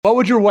What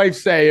would your wife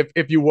say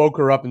if you woke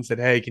her up and said,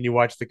 "Hey, can you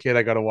watch the kid?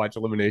 I got to watch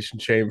Elimination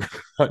Chamber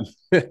on,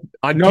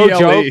 on No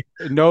joke,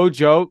 PLE." no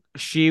joke.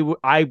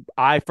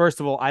 I first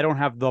of all, I don't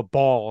have the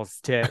balls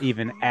to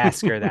even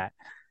ask her that.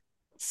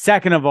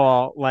 Second of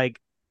all, like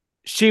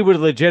she would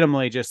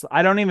legitimately just,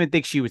 I don't even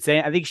think she would say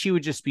it. I think she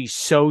would just be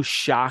so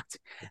shocked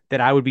that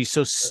I would be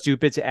so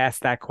stupid to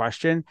ask that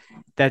question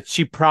that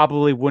she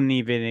probably wouldn't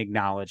even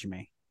acknowledge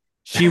me.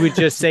 She would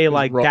just say, Just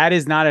like, that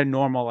is not a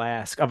normal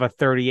ask of a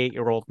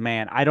 38-year-old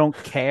man. I don't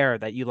care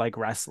that you like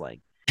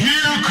wrestling. Here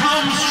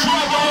comes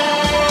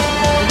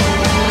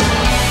trouble!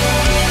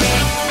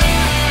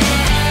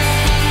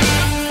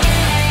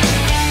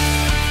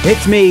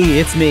 It's me.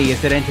 It's me.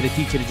 It's that N to the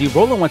T to the D.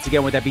 Rolling once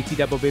again with that BT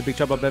double big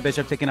trouble, bitch.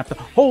 I'm taking off the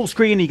whole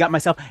screen. You got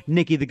myself,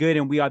 Nikki the Good,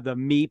 and we are the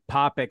Meat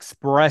Pop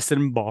Express.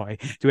 And boy,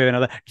 do we have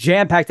another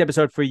jam-packed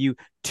episode for you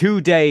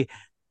today.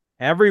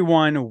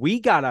 Everyone, we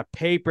got a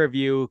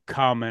pay-per-view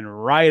coming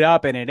right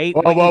up, and it ain't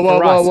whoa, whoa, waiting whoa,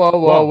 for whoa, us. whoa, whoa!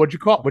 Whoa. What'd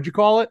you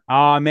call it?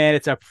 Oh man,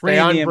 it's a Stay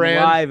on premium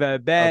brand. live A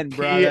event,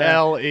 brother.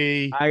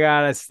 PLE. I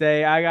gotta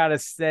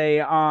stay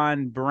on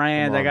Come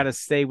brand. I on. gotta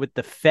stay with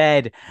the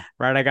Fed,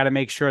 right? I gotta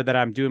make sure that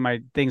I'm doing my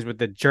things with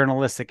the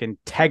journalistic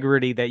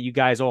integrity that you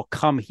guys all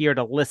come here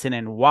to listen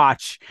and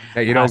watch.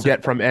 That you don't So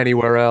get from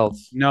anywhere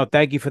else. no,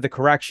 thank you for the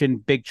correction,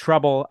 Big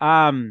Trouble.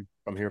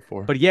 I'm here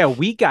for. But yeah,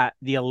 we got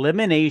the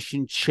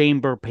Elimination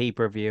Chamber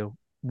pay-per-view.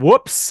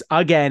 Whoops,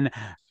 again.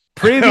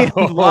 Premium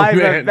Oh live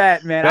man,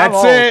 event, man. I'm that's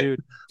old, it. dude.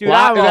 Dude,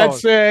 I'm old.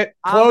 That's it.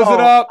 I'm Close it old.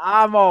 up.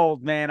 I'm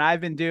old, man.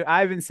 I've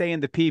been saying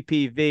the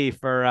PPV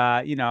for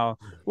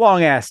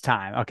long ass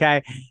time.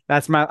 Okay.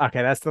 That's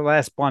the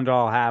last bundle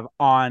I'll have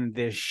on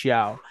this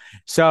show.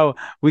 So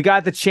we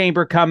got the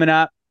chamber coming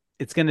up.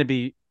 It's gonna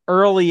be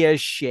early as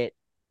shit,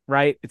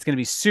 right? It's gonna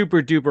be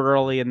super duper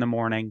early in the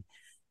morning.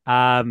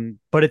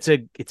 But it's a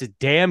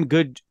damn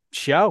good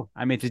show.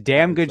 I mean, it's a I'm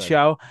damn good excited.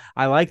 show.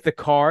 I like the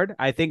card.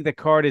 I think the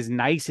card is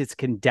nice. It's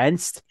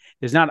condensed.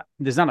 There's not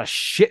a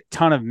shit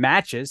ton of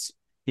matches,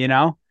 you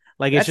know?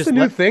 Like it's That's the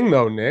just new thing,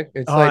 though, Nick. oh,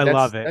 It's I like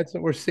love that's it. that's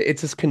what we're seeing.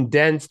 It's this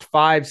condensed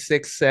five,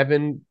 six,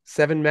 seven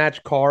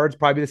match cards.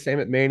 Probably the same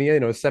at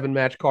Mania. A 7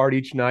 match card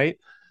each night.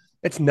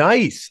 It's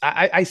nice.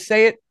 I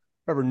say it.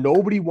 Remember,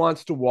 nobody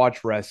wants to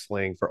watch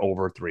wrestling for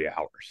over 3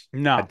 hours. I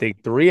No.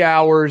 think 3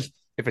 hours.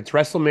 If it's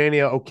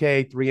WrestleMania,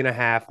 okay,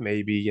 3.5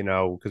 maybe.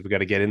 Because we got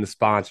to get in the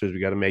sponsors, we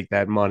got to make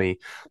that money.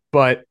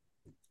 But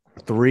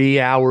 3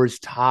 hours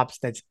tops.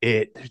 That's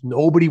it.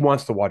 Nobody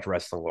wants to watch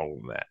wrestling longer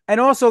than that. And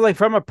also like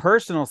from a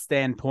personal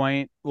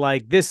standpoint,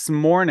 like this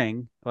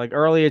morning, like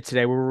earlier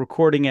today, we were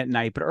recording at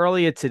night, but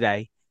earlier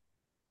today,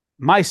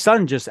 my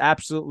son just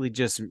absolutely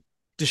just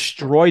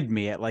destroyed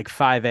me at like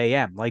 5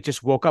 a.m. Like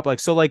just woke up. Like,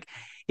 so like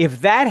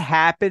if that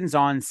happens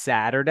on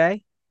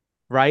Saturday,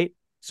 right?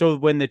 So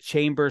when the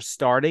chamber's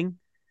starting,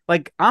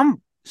 like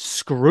I'm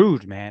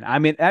screwed, man. I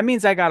mean, that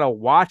means I gotta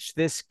watch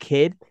this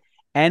kid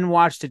and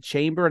watch the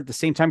chamber at the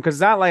same time. Cause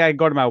it's not like I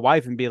go to my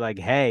wife and be like,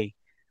 hey,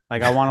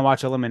 like I want to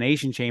watch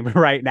Elimination Chamber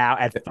right now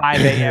at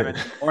 5 a.m. in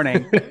the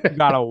morning. We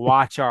gotta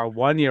watch our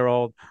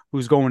 1-year-old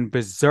who's going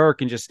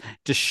berserk and just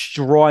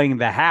destroying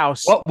the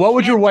house. What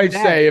would your Can't do wife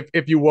that. say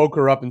if you woke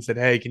her up and said,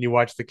 "Hey, can you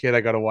watch the kid?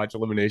 I got to watch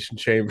Elimination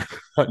Chamber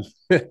on,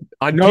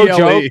 on No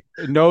joke,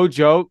 PLE." no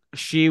joke.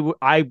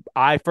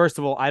 I first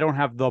of all, I don't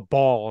have the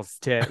balls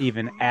to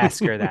even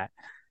ask her that.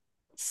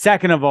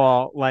 Second of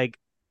all, like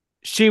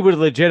she would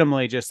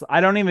legitimately just,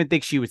 I don't even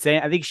think she would say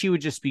it. I think she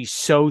would just be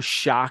so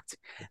shocked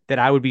that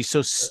I would be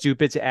so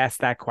stupid to ask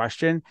that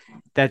question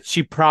that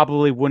she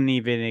probably wouldn't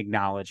even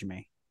acknowledge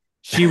me.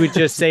 She would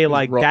just say, Just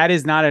like, that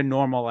is not a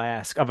normal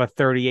ask of a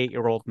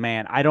 38-year-old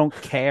man. I don't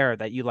care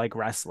that you like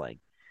wrestling.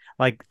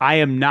 Like, I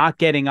am not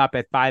getting up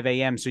at 5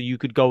 a.m. so you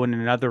could go in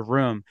another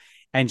room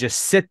and just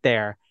sit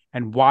there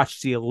and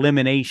watch the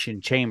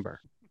Elimination Chamber.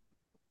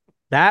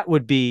 That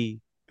would be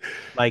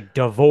like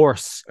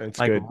divorce, That's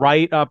like good.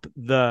 write up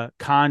the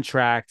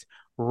contract,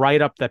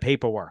 write up the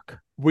paperwork.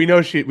 We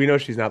know she's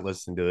not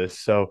listening to this.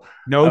 So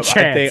No I think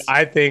chance.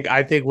 I think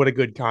I think what a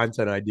good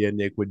content idea,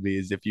 Nick, would be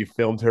is if you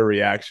filmed her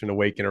reaction to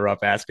waking her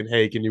up, asking,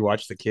 "Hey, can you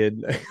watch the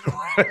kid?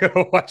 I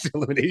gotta watch the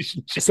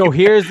Elimination So Chamber."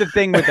 here's the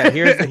thing with that.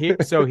 Here's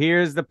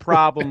the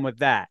problem with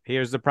that.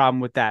 Here's the problem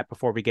with that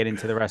before we get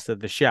into the rest of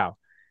the show.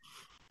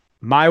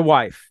 My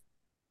wife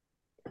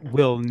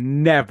will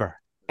never,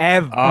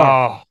 ever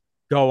Oh,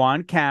 go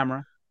on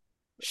camera.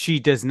 She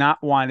does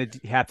not want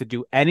to have to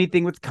do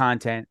anything with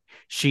content.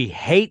 She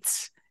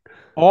hates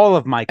all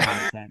of my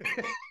content.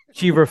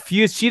 She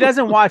refused. She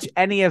doesn't watch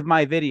any of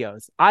my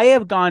videos. I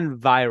have gone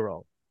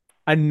viral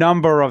a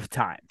number of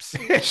times.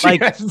 she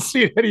Like, hasn't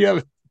seen any of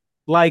it.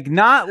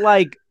 not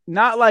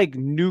like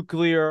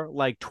nuclear,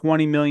 like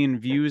 20 million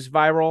views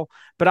viral,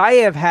 but I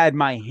have had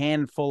my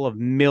handful of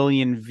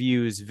million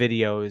views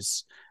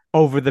videos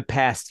over the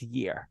past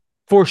year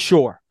for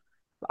sure.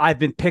 I've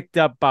been picked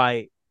up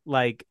by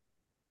like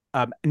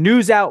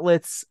news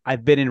outlets.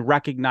 I've been in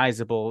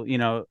recognizable,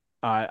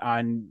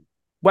 on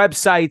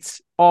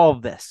websites, all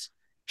of this.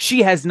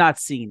 She has not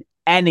seen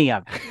any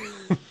of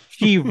it.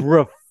 She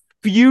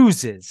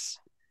refuses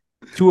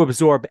to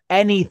absorb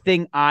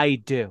anything I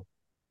do.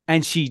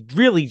 And she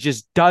really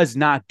just does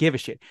not give a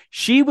shit.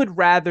 She would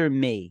rather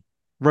me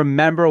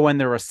remember when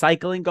the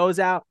recycling goes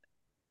out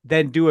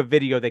than do a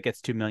video that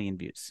gets 2 million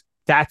views.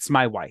 That's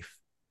my wife.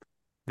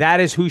 That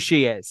is who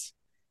she is.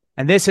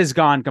 And this has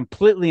gone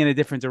completely in a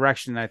different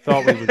direction than I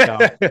thought we would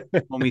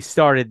go when we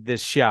started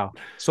this show.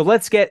 So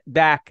let's get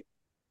back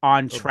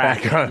on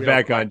track.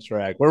 Back on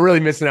track. We're really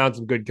missing out on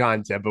some good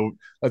content, but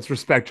let's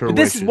respect her But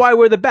this wishes. is why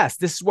we're the best.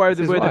 This is why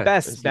This is we're the why.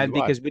 best, This is Ben,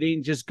 why. because we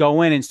didn't just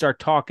go in and start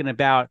talking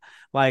about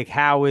like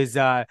how is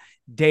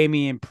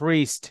Damian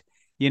Priest,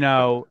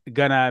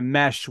 gonna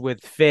mesh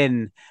with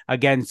Finn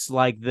against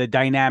like the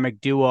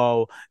dynamic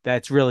duo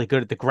that's really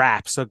good at the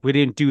graps. Like we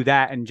didn't do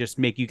that and just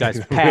make you guys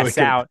Really pass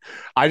good. out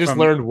I from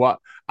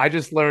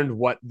just learned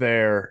what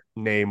their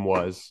name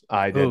was.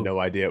 I had who? no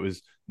idea. It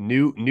was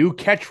New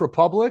Catch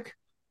Republic.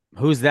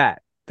 Who's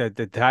that? The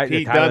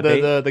Pete, Tyler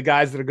Bate? the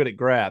guys that are good at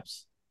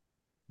graps.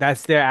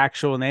 That's their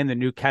actual name, the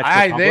New Catch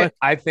Republic.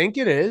 I think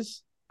it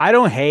is. I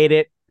don't hate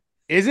it.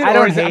 Is it I or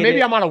don't is it, hate maybe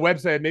it. I'm on a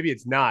website? Maybe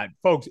it's not,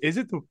 folks. Is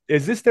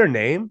this their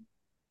name?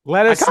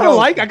 Let us know.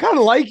 I kind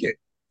of like it.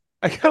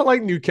 I kind of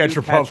like New Catch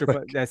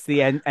Republic. That's the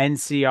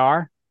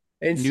NCR.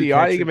 New NCR.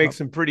 Catch You can make Republic.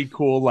 some pretty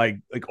cool like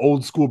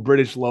old school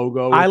British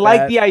logo. I With like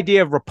that. the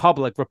idea of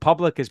Republic.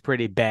 Republic is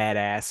pretty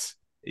badass.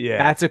 Yeah.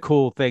 That's a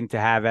cool thing to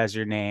have as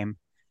your name.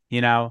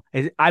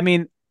 I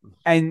mean,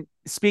 and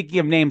speaking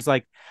of names,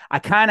 like I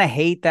kind of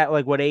hate that,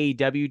 like what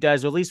AEW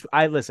does. Or at least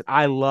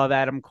I love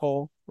Adam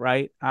Cole,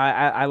 right?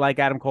 I like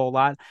Adam Cole a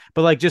lot,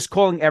 but like just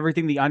calling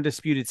everything the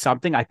Undisputed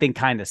something, I think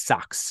kind of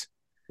sucks.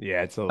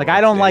 Yeah, it's a Like little.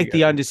 I don't Yeah, like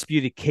the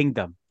Undisputed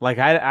Kingdom. Like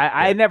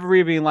I yeah. never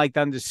even liked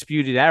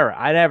Undisputed Era.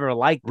 I never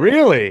liked it.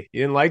 Really?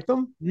 You didn't like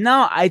them?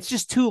 No, it's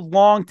just too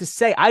long to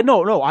say. I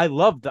know, no, I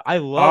loved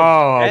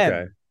Oh, okay.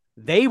 them.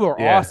 They were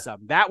Yeah.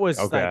 awesome. That was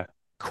Okay. like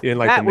You didn't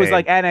like the that was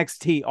like name.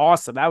 NXT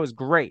awesome. That was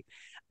great.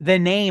 The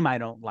name I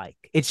don't like.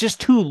 It's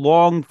just too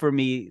long for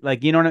me.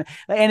 Like, you know what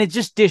I mean? And it's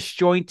just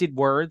disjointed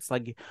words,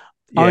 like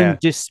Yeah.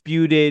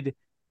 undisputed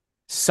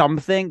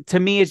something. To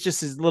me, it's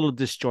just a little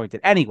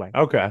disjointed. Anyway,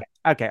 Okay.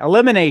 okay.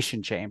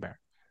 Elimination Chamber,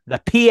 the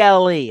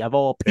PLE of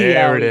all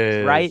There it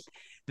PLEs, right? is.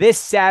 This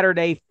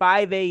Saturday,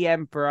 5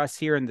 a.m. for us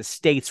here in the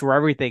States where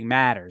everything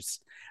matters,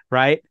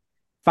 right?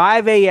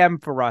 5 a.m.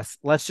 for us.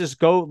 Let's just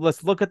go.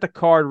 Let's look at the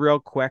card real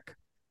quick.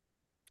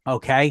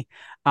 Okay.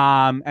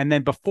 And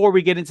then before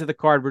we get into the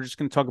card, we're just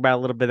going to talk about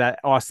a little bit of that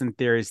Austin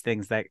Theories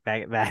things that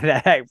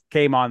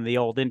came on the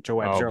old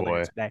interwebs Oh earlier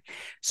boy. today.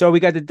 So we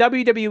got the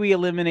WWE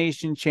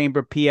Elimination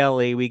Chamber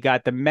PLE. We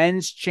got the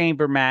men's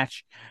chamber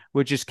match,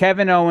 which is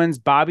Kevin Owens,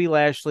 Bobby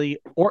Lashley,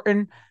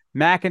 Orton,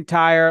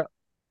 McIntyre,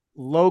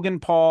 Logan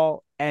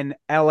Paul, and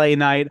LA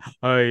Knight.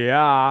 Oh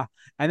yeah.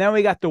 And then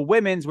we got the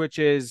women's, which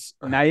is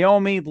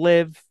Naomi,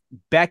 Liv,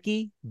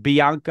 Becky,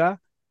 Bianca,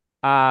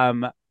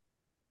 um,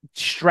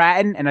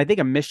 Stratton, and I think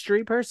a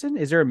mystery person.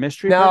 Is there a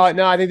mystery No, person?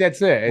 no, I think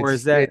that's it. Or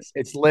is that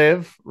It's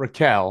Liv,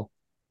 Raquel.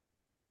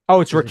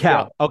 oh, it's It's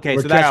Raquel. Okay,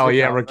 so that's Raquel,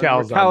 yeah, Raquel.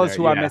 Raquel's on Raquel is there.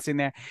 who I'm Yeah. missing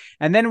there.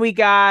 And then we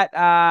got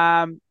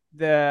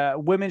the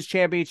women's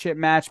championship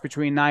match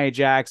between Nia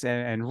Jax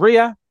and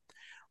Rhea.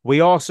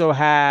 We also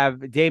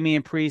have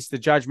Damian Priest, the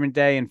Judgment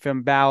Day, and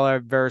Finn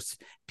Balor versus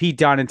Pete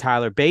Dunne and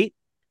Tyler Bate,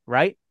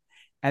 right?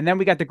 And then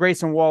we got the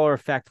Grayson Waller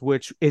effect,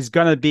 which is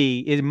gonna be,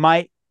 it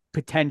might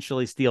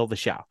potentially steal the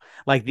show,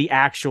 like the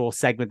actual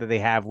segment that they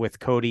have with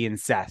Cody and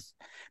Seth,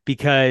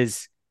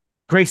 because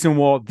Grayson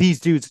Waller, these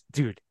dudes,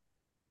 dude,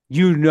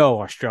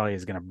 Australia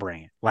is gonna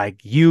bring it, like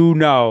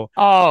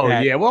Oh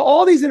that. yeah. Well,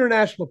 all these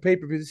international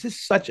pay-per-views, this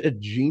is such a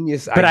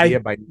genius But idea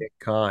by Nick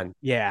Khan.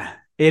 yeah,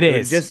 it I mean,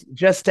 is.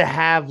 just to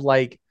have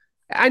like,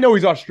 I know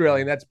he's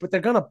Australian. But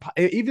they're gonna,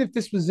 even if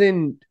this was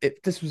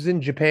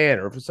in Japan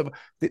or for some,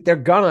 they're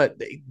gonna,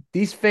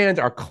 these fans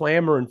are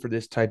clamoring for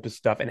this type of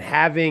stuff, and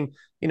having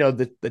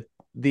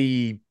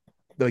the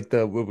like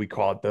the what we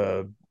call it,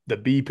 the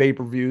B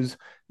pay-per-views,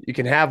 you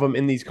can have them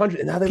in these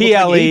countries, and now they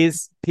look like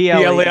PLEs.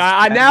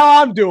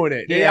 now I'm doing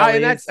it. Yeah,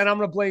 PLEs. and I'm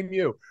gonna blame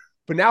you.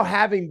 But now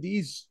having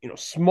these,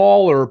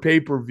 smaller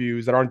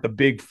pay-per-views that aren't the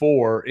big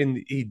four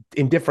in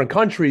different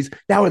countries,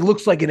 now it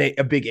looks like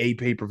a big A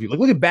pay-per-view. Like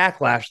look at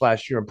Backlash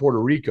last year in Puerto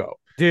Rico.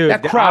 Dude,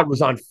 That crowd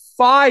was on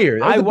fire.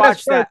 That was the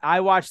best crowd. I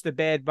watched the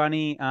Bad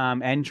Bunny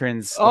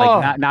entrance like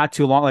Oh, not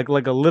too long,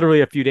 like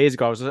literally a few days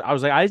ago. I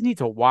was like, I just need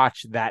to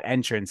watch that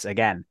entrance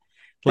again.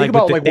 think Like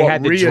about like they what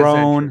had the Rhea's drone.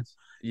 entrance.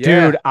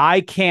 Yeah, Dude,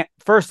 I can't.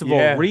 First of all,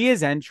 yeah,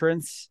 Rhea's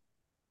entrance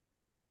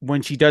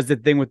when she does the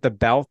thing with the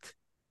belt,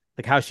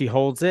 like how she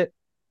holds it.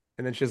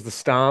 and then she has the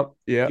stomp.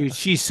 Yeah, Dude,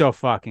 she's so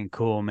fucking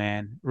cool,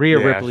 man. Rhea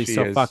yeah, Ripley's she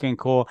so is. fucking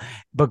cool.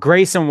 But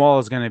Grayson Waller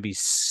is going to be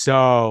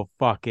so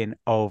fucking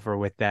over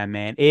with that,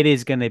 man. It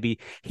is going to be,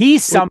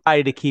 he's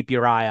somebody to keep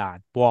your eye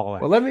on, Waller.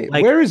 Well, let me.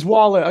 Like, Where is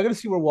Waller? I gotta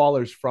see where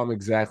Waller's from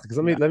exactly. Because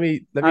let I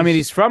me mean,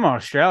 he's from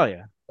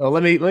Australia.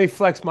 let me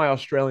flex my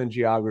Australian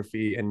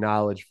geography and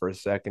knowledge for a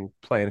second,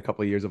 playing a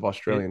couple of years of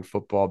Australian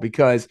football,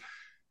 because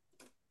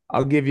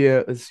I'll give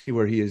you, let's see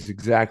where he is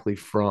exactly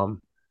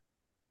from.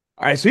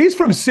 All right, so he's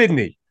from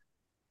Sydney.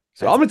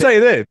 So I'm That's gonna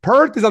big. tell you this: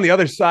 Perth is on the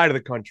other side of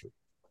the country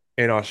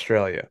in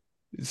Australia.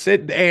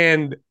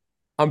 And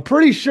I'm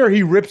pretty sure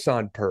he rips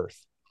on Perth.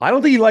 I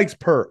don't think he likes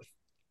Perth.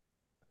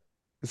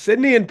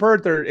 Sydney and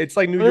Perth are. It's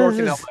like New Well, York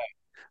and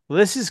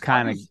this is LA.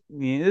 kind of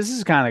this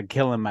is kind of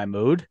killing my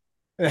mood.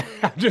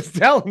 I'm just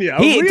telling you.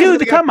 Rhea's Dude, gonna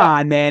get come fucked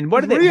on, man.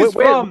 What because are they? Rhea's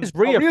Where's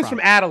from. Oh, Rhea Rhea's from? from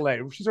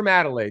Adelaide. She's from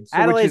Adelaide, so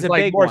which Adelaide's is a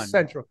like big more one.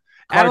 central.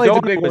 Adelaide's a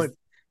Cardona big one. was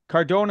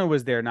Cardona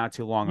was there not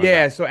too long ago.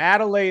 Yeah, so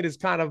Adelaide is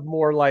kind of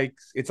more like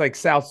it's like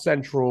South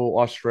Central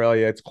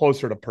Australia. It's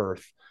closer to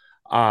Perth.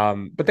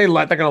 But they're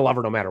gonna love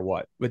her no matter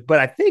what. But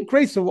I think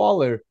Grayson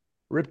Waller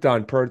ripped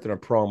on Perth in a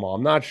promo.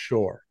 I'm not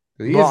sure.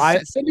 He Well,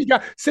 is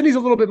I Sydney's a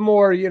little bit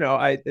more,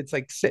 it's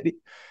like Sydney.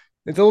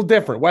 It's a little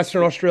different.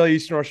 Western Australia,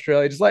 Eastern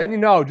Australia. Just letting you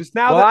know. Just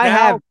now well, that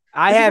now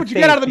I this is have what you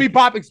get out faith of the Meat because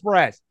Pop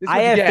Express. This is I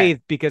what you have get. faith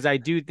because I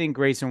do think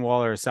Grayson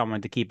Waller is someone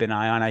to keep an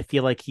eye on. I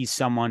feel like he's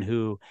someone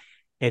who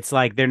it's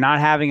like they're not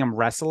having him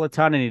wrestle a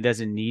ton and he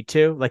doesn't need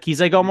to. Like he's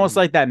like almost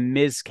like that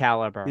Miz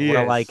caliber He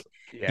where is. like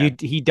Yeah.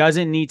 he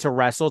doesn't need to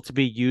wrestle to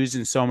be used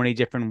in so many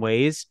different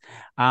ways.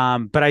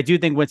 But I do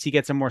think once he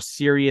gets a more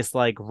serious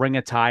like ring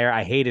attire,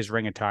 I hate his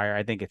ring attire.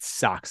 I think it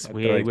sucks. He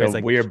Like the wears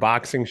like weird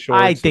boxing I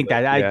shorts. think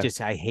that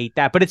Yeah. I hate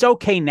that, but it's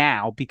okay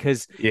now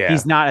because Yeah.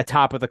 he's not a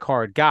top of the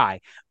card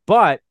guy.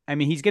 But I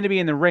mean, he's going to be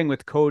in the ring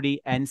with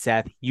Cody and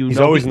Seth. He's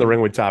always in the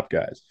ring with top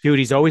guys. Dude,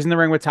 he's always in the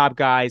ring with top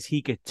guys.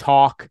 He could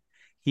talk.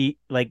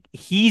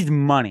 He's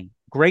money.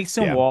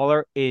 Grayson Yeah.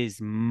 Waller is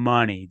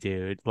money,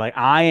 dude.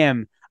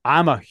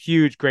 I'm a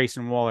huge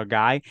Grayson Waller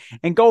guy.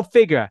 And go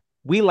figure,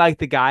 we like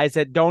the guys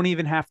that don't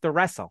even have to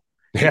wrestle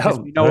Yeah. because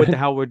we know what the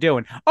hell we're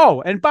doing.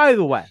 Oh, and by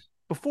the way,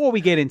 before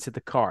we get into the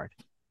card,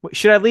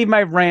 should I leave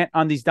my rant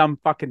on these dumb,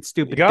 fucking,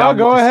 stupid, dumb,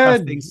 Go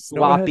ahead. disgusting,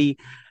 Go ahead. sloppy,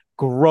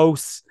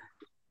 gross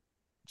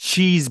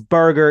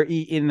cheeseburger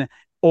eating,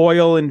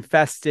 oil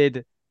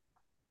infested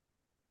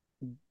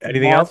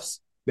Anything else? marks?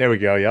 There we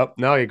go. Yep.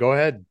 No, you go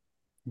ahead.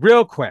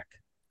 Real quick.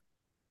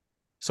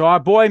 So our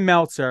boy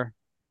Meltzer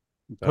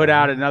put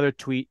out Uh-huh. another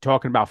tweet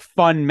talking about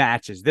fun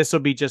matches. This will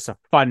be just a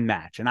fun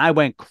match. And I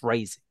went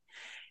crazy.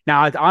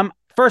 Now, I'm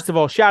first of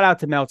all, shout out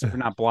to Meltzer for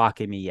not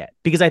blocking me yet,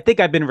 because I think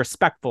I've been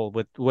respectful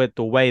with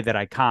the way that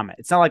I comment.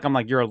 It's not like I'm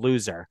like, you're a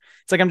loser.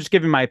 It's like I'm just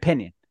giving my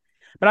opinion.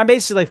 But I'm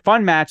basically like,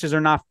 fun matches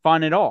are not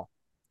fun at all.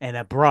 And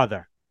a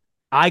brother,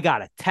 I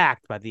got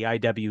attacked by the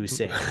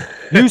IWC.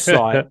 You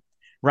saw it,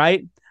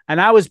 right? And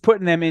I was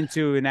putting them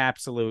into an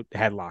absolute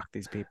headlock,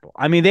 these people.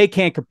 I mean, they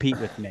can't compete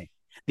with me.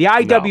 The No.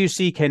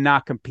 IWC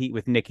cannot compete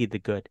with Nikki the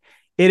Good.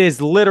 It is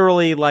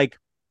literally like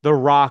The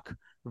Rock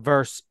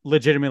versus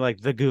legitimately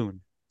like the Goon.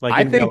 Like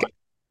I in real think life.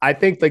 I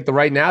think like the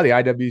right now the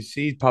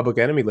IWC public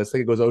enemy list, I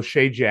think it goes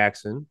O'Shea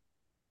Jackson,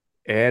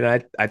 and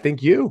I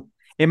think you.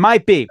 It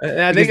might be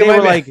I because think it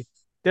might be.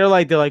 they're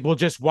like, well,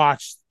 just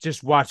watch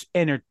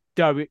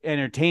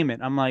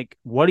entertainment. I'm like,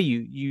 what are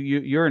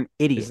you're an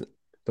idiot.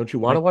 Don't you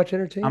want to Like, watch I'm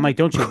entertainment? like,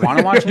 don't you want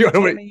to watch you, don't,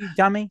 entertainment, you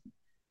dummy?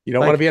 you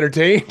don't want to Like, be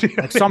entertained?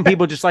 like some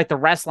people just like the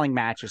wrestling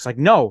matches. Like,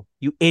 no,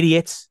 you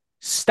idiots,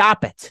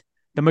 stop it.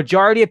 The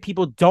majority of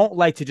people don't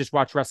like to just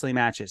watch wrestling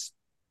matches.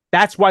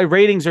 That's why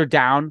ratings are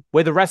down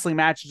where the wrestling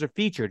matches are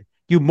featured.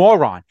 You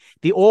moron.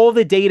 All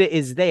the data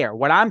is there.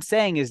 What I'm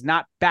saying is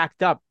not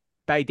backed up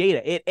by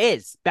data. It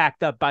is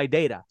backed up by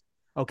data.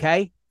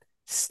 Okay?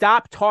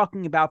 Stop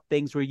talking about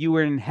things where you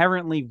are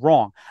inherently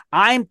wrong.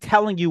 I'm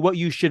telling you what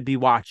you should be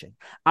watching.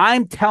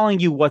 I'm telling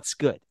you what's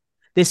good.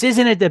 This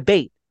isn't a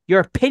debate. Your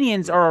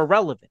opinions are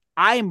irrelevant.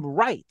 I'm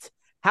right.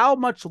 How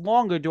much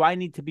longer do I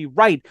need to be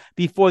right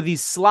before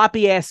these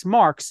sloppy ass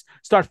marks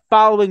start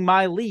following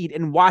my lead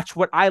and watch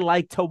what I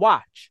like to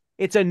watch?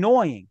 It's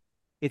annoying.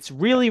 It's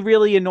really,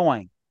 really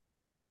annoying.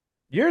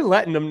 You're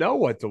letting them know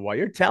what to watch.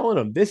 You're telling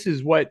them this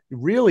is what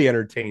really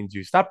entertains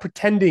you. Stop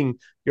pretending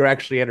you're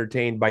actually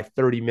entertained by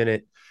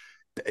 30-minute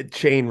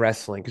chain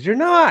wrestling because you're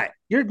not.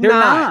 You're They're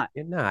not. not.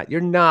 You're not.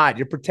 You're not.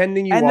 You're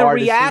pretending you And the are to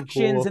seem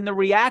reactions cool. and the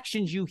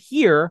reactions you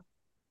hear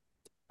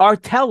are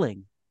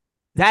telling.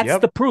 That's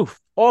the Yep. proof.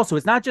 Also,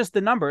 it's not just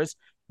the numbers.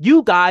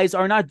 You guys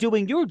are not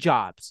doing your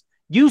jobs.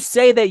 You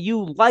say that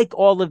you like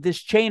all of this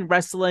chain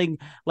wrestling,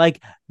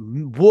 like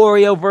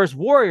Warrior versus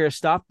Warrior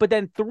stuff, but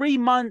then 3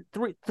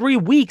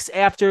 weeks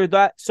after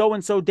that so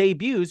and so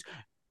debuts,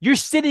 you're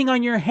sitting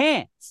on your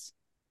hands.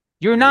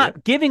 You're Yep.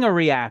 not giving a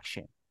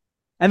reaction.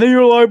 And then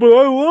you're like, but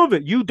I love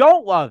it. You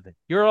don't love it.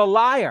 You're a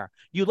liar.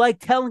 You like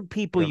telling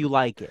people Yep. you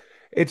like it.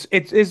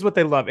 It's what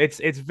they love. It's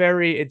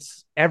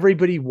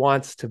everybody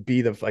wants to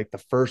be the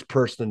first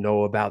person to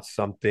know about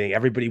something.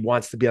 Everybody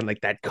wants to be on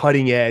like that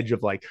cutting edge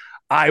of like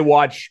I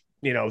watch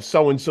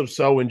so and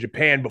so in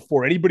Japan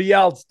before anybody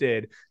else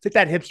did. It's like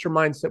that hipster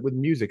mindset with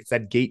music. It's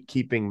that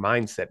gatekeeping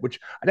mindset. Which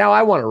now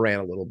I want to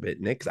rant a little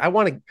bit, Nick, because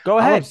Go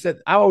I'm ahead. upset.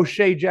 I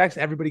O'Shea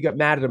Jackson. Everybody got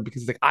mad at him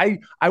because it's like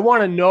I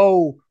want to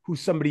know who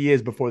somebody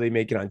is before they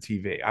make it on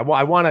TV. I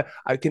want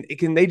to.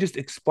 Can they just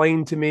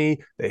explain to me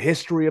the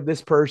history of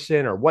this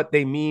person or what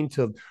they mean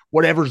to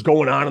whatever's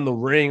going on in the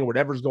ring,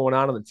 whatever's going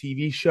on the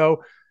TV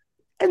show,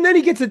 and then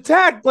he gets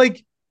attacked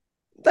like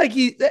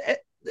he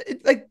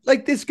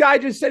like this guy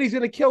just said he's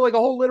going to kill like a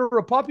whole litter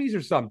of puppies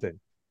or something.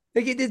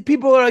 Like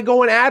people are like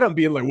going at him,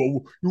 being like,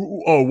 "Well,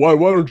 oh, why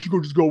don't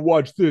you just go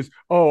watch this?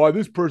 Oh,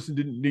 this person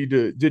didn't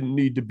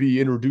need to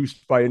be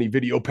introduced by any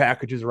video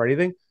packages or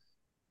anything."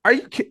 Are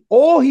you kidding?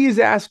 All he's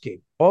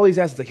asking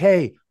is like,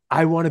 "Hey,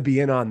 I want to be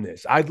in on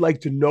this. I'd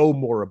like to know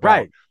more about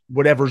Right.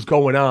 whatever's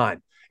going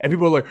on." And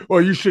people are like, "Oh,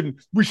 you shouldn't.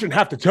 We shouldn't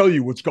have to tell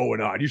you what's going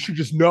on. You should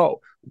just know."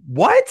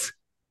 What?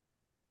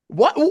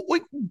 What?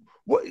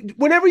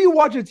 Whenever you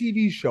watch a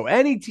TV show,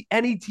 any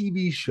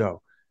TV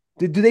show,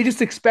 do they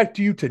just expect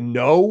you to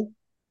know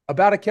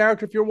about a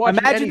character if you're watching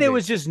Imagine there anything?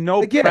 was just no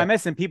Like, yeah,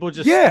 premise and people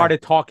just yeah,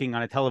 started talking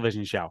on a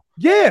television show.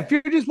 yeah. If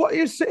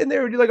you're sitting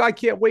there and you're like, I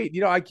can't wait,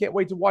 I can't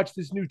wait to watch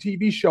this new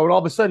TV show, and all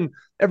of a sudden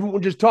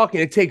everyone just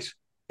talking. It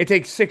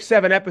takes 6,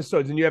 7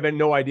 episodes, and you have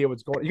no idea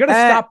what's going on. You're gonna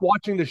And, stop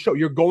watching the show.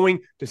 You're going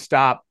to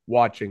stop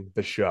watching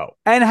the show.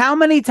 and how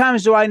many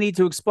times do I need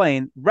to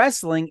explain?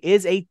 Wrestling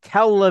is a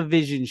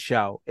television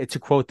show. To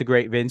quote the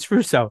great Vince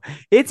Russo,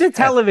 it's a Yes.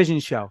 television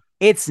show.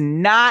 It's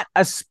not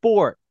a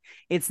sport.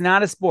 It's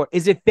not a sport.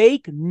 Is it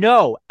fake?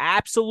 No,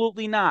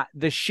 absolutely not.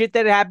 The shit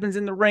that happens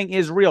in the ring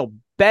is real.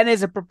 Ben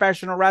is a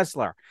professional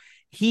wrestler.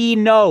 He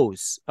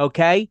knows,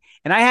 okay?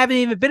 And I haven't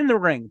even been in the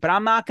ring, but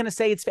I'm not going to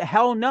say it's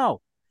hell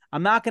no.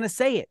 I'm not going to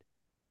say it.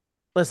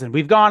 Listen,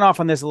 we've gone off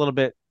on this a little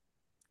bit.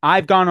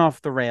 I've gone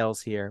off the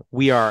rails here.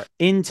 We are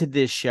into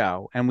this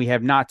show and we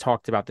have not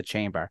talked about the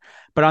chamber.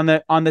 But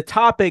on the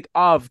topic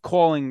of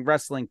calling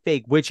wrestling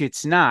fake, which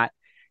it's not,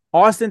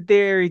 Austin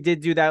Theory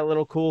did do that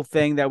little cool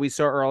thing that we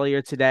saw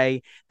earlier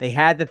today. They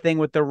had the thing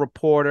with the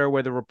reporter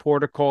where the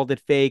reporter called it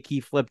fake.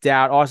 He flipped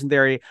out. Austin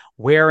Theory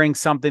wearing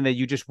something that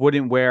you just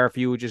wouldn't wear if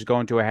you would just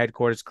go into a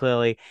headquarters.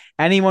 Clearly,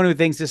 anyone who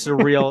thinks this is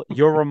real,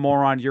 you're a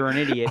moron. You're an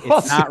idiot. It's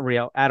Also, not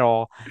real at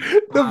all.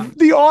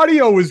 the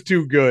audio was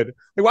too good.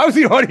 Like, why was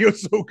the audio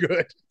so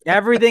good?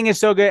 Everything is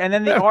so good. And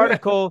then the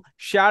article,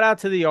 shout out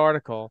to the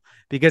article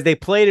because they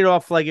played it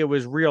off like it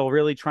was real,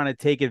 really trying to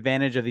take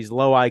advantage of these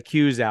low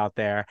IQs out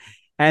there.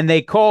 And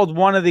they called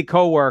one of the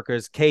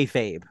coworkers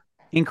kayfabe.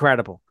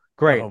 Incredible.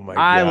 Great. Oh my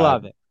I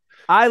love god. it.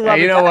 I love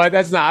Hey, you it. know what?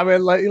 That's not. I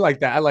mean, you like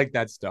that. I like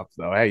that stuff,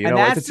 though. Hey, you And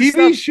know what? It's a that's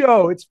the TV stuff.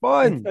 show. It's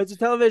fun. It's a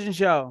television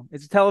show.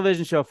 It's a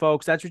television show,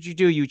 folks. That's what you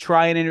do. You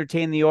try and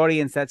entertain the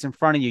audience that's in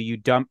front of you, you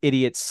dumb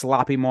idiots,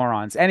 sloppy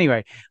morons.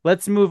 Anyway,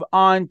 let's move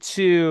on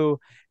to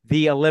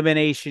the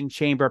Elimination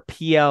Chamber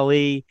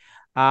PLE.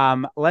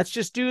 Let's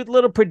just do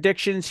little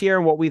predictions here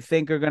and what we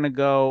think are going to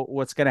go,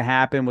 what's going to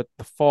happen with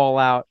the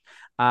fallout.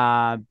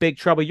 Big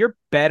Trouble, you're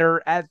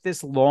better at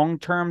this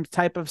long-term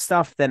type of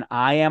stuff than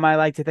I am. I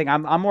like to think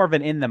I'm more of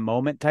an in the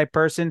moment type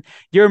person.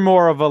 You're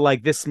more of a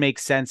like this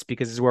makes sense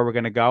because this is where we're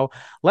gonna go.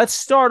 Let's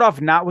start off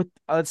not with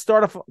let's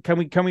start off.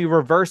 Can we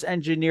reverse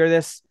engineer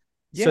this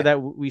so Yeah.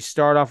 that we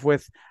start off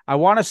with I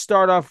want to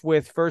start off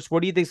with first,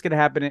 what do you think is gonna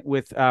happen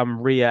with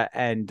Rhea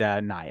and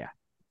Naya?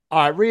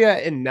 Rhea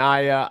and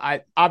Naya.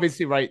 I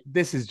obviously right.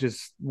 This is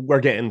just we're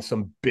getting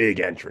some big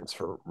entrance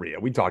for Rhea.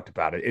 We talked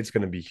about it. It's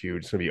going to be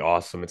huge. It's going to be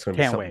awesome. It's going to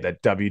be Can't something wait.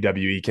 that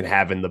WWE can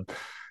have in the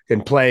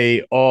can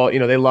play all.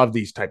 They love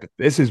these type of.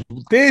 This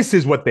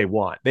is what they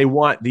want. They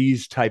want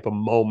these type of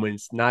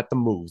moments, not the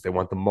moves. They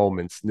want the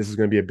moments. And this is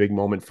going to be a big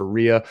moment for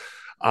Rhea.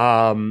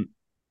 Um,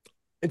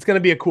 it's going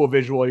to be a cool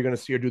visual. You're going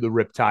to see her do the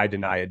riptide to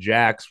Nia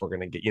Jax. We're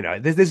going to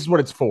get, this is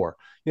what it's for.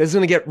 This is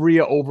going to get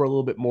Rhea over a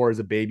little bit more as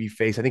a baby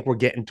face. I think we're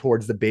getting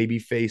towards the baby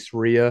face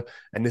Rhea,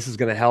 and this is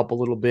going to help a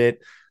little bit.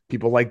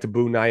 People like to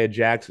boo Nia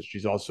Jax.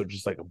 She's also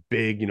just like a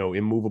big,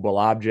 immovable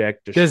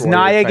object, Does destroyer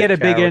Naya get type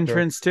a big character.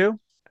 entrance too?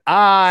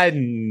 I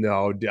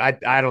no,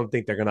 I don't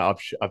think they're gonna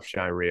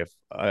upshine Rhea,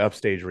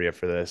 upstage Rhea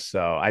for this.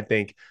 So I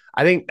think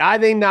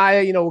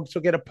Nia,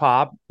 she'll get a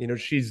pop.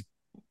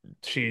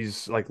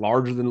 She's like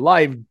larger than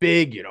life,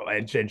 big,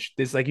 and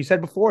this, like you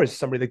said before, is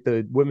somebody like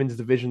the women's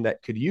division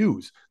that could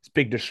use this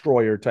big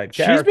destroyer type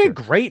She's been character.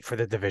 great for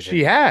the division.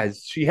 She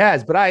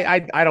has, but I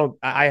don't,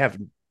 I have,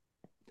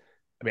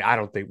 I mean, I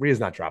don't think Rhea's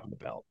not dropping the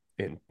belt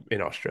in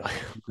Australia.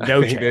 I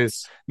No think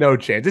there's chance. no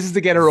chance. This is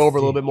to get her over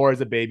a little Z. bit more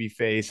as a baby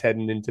face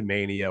heading into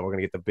Mania. We're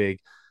gonna get the big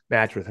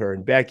match with her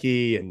and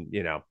Becky, and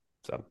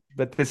so.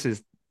 But this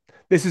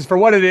is for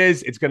what it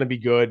is. It's going to be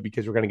good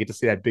because we're going to get to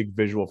see that big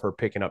visual of her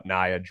picking up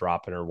Nia,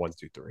 dropping her 1,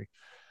 2, 3.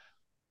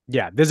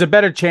 Yeah, there's a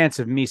better chance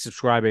of me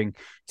subscribing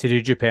to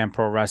New Japan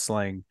Pro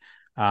Wrestling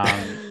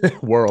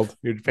World,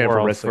 New Japan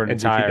Pro world for Wrestling, an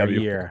entire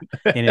NJPW. year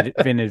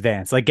in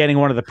advance, like getting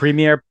one of the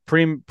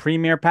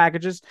premier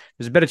packages.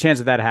 There's a better chance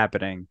of that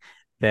happening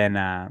than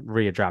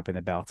Rhea dropping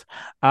the belt.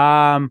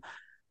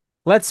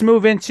 Let's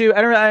move into.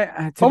 I don't know.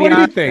 To Well, be what do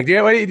you honest, think? Do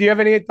you have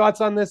any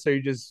thoughts on this, or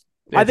you just?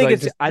 I think Like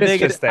it's. just, I it's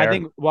think it. just I there.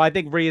 think. Well, I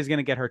think Rhea's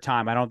gonna get her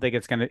time. I don't think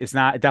it's gonna. It's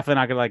not definitely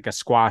not gonna like a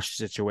squash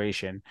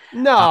situation.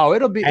 Uh, No,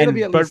 it'll be and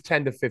at least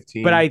 10 to but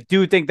 15. I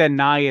do think that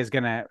Nia is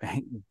gonna.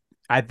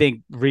 I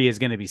think Rhea is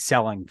gonna be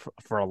selling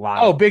for a lot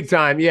Oh, of big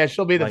time. Yeah,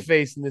 she'll be the like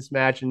face in this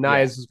match, and yeah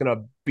Nia's just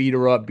gonna beat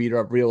her up, beat her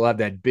up. Rhea will have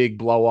that big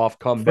blow off for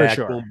comeback.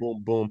 sure. Boom,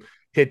 boom, boom.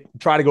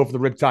 Try to go for the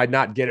riptide,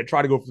 not get it.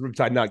 Try to go for the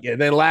riptide, not get it.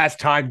 And then last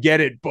time,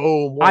 get it.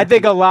 Boom. I One,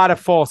 think two. a lot of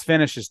false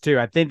finishes too.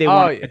 I think they Oh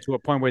want to yeah. get to a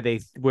point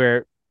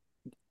where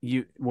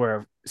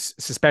where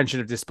suspension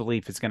of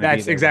disbelief is going to be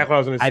That's there. exactly what I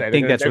was going to I say.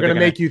 think that's They're what gonna they're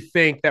going to. make you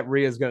think that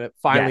Rhea's going to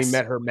finally Yes,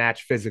 met her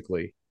match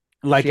physically.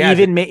 like She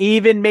hasn't.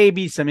 even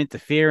maybe some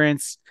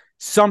interference,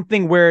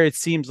 something where it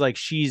seems like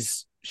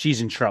she's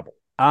in trouble.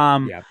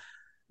 Yeah,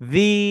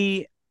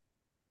 The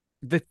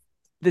the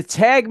the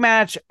tag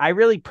match, I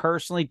really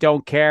personally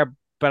don't care,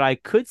 but I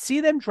could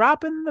see them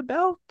dropping the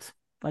belt.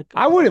 Like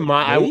I wouldn't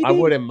mind. I maybe.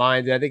 wouldn't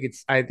mind. I think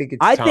it's I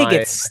think time.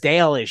 it's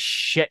stale as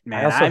shit, I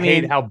man. also I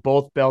hate mean, how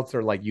both belts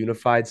are like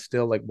unified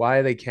still. Like, why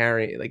are they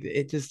carrying? Like,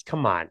 it just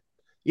come on.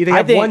 Either I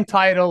have one think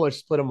title or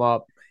split them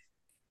up.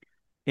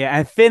 yeah,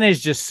 and Finn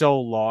is just so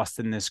lost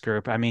in this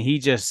group. I mean, he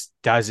just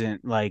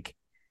doesn't like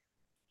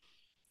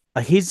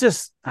he's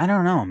just I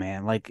don't know,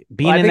 man. Like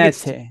Well, being in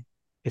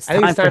it's I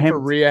think it's time for time for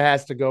him. Rhea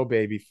has to go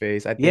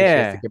babyface. I think she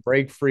has to Yeah. get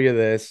break free of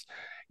this.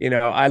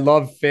 I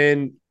love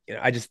Finn.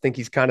 I just think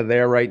he's kind of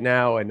there right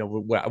now. I know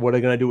what are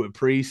they going to do with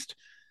Priest.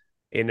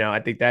 I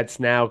think that's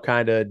now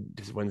kind of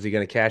when's he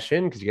going to cash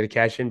in? Because you got to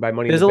cash in by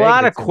Money in There's the a Bank.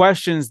 lot of That's in.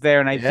 questions there,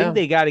 and I think Yeah,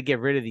 they got to get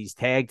rid of these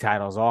tag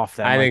titles off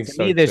them. I Like think to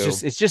so me, there's too.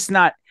 just it's just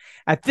not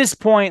at this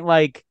point,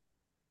 like,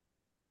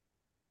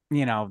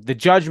 the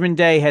Judgment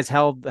Day has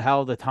held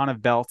a ton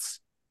of belts,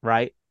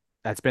 right?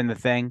 That's been the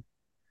thing.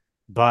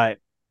 But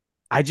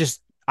I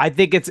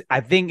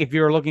think if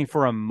you're looking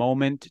for a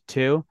moment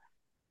too,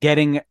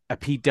 getting a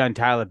Pete Dunne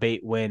Tyler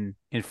Bate win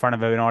in front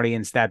of an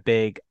audience that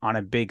big on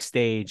a big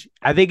stage,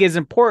 I think is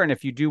important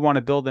if you do want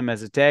to build them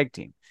as a tag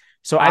team.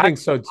 So I think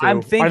so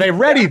I'm too. Are thinking they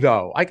ready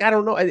though? Like I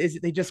don't know.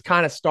 They just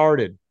kind of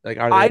started? Like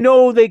are I they?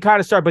 know they kind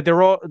of start, but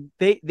they're all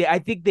they I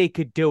think they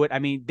could do it. I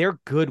mean, they're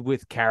good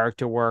with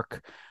character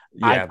work.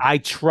 I Yeah, I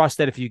trust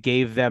that if you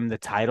gave them the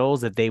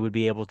titles that they would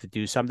be able to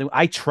do something.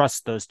 I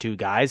trust those two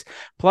guys.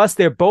 Plus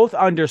they're both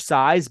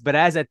undersized, but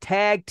as a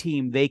tag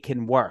team they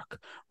can work,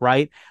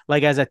 right?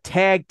 Like as a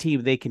tag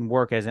team they can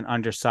work as an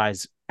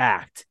undersized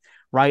act,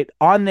 right?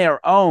 On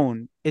their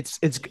own, it's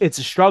a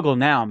struggle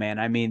now, man.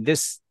 I mean,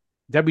 this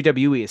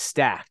WWE is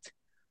stacked,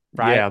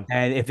 right? yeah.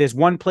 And if there's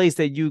one place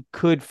that you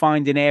could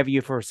find an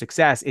avenue for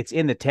success, it's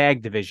in the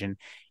tag division.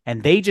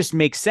 And they just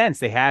make sense.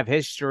 They have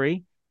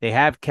history, they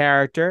have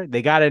character,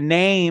 they got a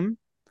name,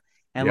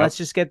 and let's Yep.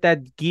 just get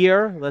that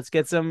gear. Let's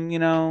get some,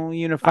 I,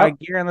 unified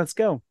gear and let's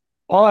go.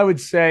 all I would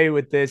say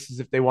with this is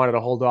if they wanted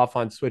to hold off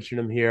on switching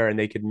them here and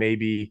they could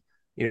maybe,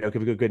 give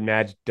a good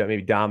match,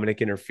 maybe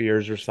Dominic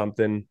interferes or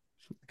something,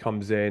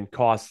 comes in,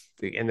 costs,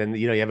 and then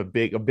you have a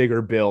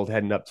bigger build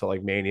heading up to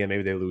like Mania.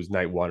 Maybe they lose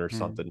night one or Mm.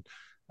 something.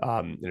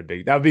 That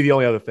would be the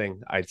only other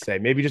thing I'd say.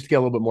 Maybe just get a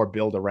little bit more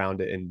build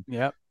around it and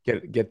Yep.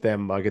 get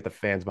the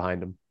fans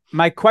behind them.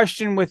 My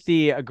question with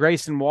the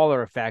Grayson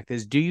Waller effect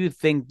is do you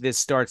think this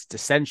starts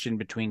dissension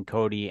between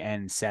Cody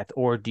and Seth,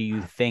 or do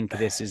you think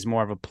this is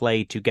more of a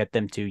play to get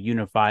them to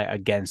unify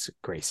against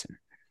Grayson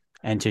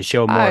and to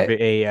show more of I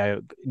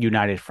a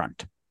united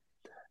front?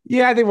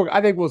 Yeah, I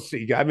think we'll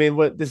see. I mean,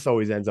 this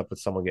always ends up with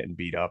someone getting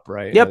beat up,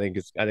 right? And Yep.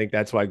 I think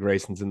that's why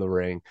Grayson's in the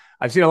ring.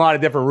 I've seen a lot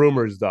of different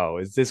rumors though.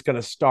 Is this going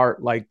to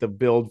start like the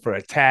build for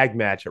a tag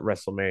match at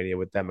WrestleMania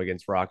with them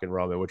against Rock and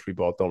Roman, which we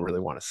both don't really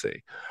want to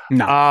see.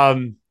 No, I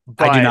do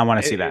But not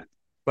want to see that.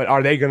 but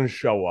are they going to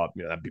show up?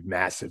 That'd be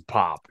massive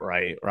pop,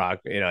 right? Rock,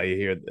 you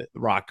hear the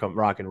Rock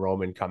and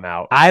Roman come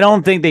out. I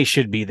don't think they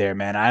should be there,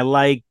 man. I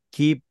like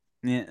keep.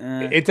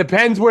 It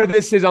depends where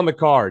this is on the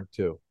card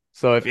too.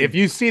 So if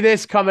you see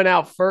this coming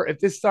out first,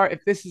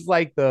 if this is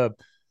like the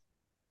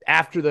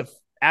after the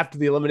after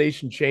the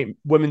elimination chamber,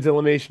 women's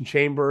elimination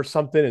chamber or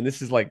something, and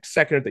this is like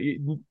second, that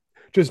you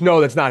just know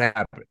that's not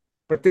happening.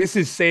 But if this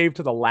is saved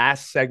to the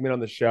last segment on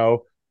the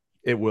show,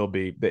 it will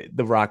be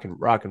the Rock and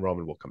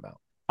Roman will come out.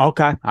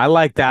 Okay, I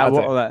like that. I'll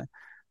say Well,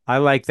 I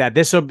like that.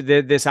 This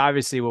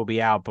obviously will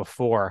be out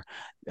before.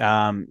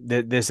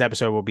 This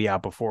episode will be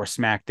out before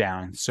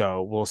SmackDown,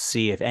 so we'll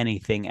see if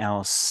anything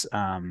else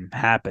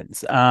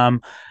happens.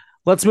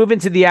 Let's move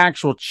into the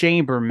actual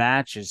chamber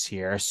matches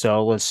here.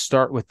 So let's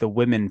start with the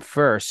women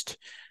first.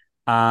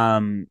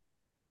 Um,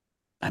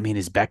 I mean,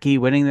 is Becky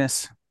winning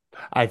this?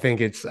 I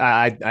think it's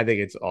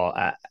all.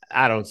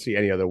 I don't see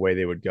any other way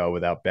they would go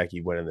without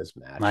Becky winning this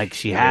Like match.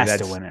 she I mean, has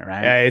to win it,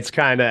 right? it's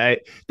kind of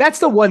that's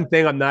the one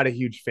thing I'm not a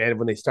huge fan of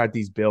when they start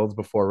these builds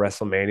before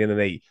WrestleMania, and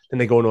then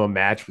they go into a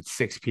match with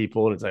six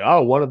people, and it's like,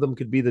 oh, one of them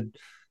could be the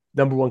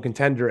number one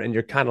contender, and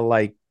you're kind of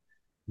like,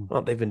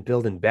 well, they've been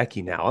building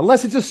Becky now,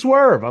 unless it's a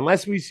swerve,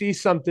 unless we see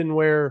something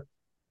where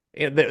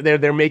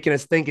they're making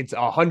us think it's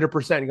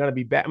 100% going to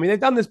be Becky. I mean, they've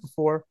done this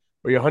before,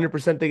 where you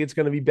 100% think it's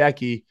going to be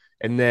Becky,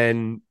 and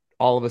then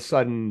all of a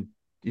sudden,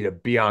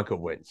 Bianca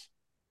wins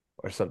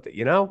or something,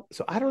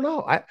 So I don't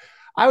know.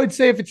 I would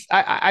say if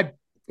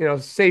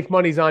it's safe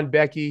money's on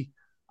Becky.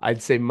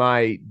 I'd say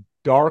my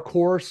dark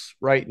horse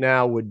right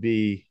now would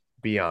be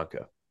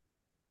Bianca.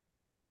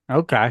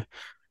 Okay.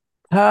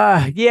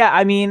 Yeah,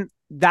 I mean,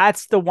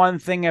 that's the one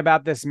thing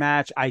about this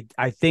match. I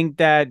think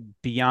that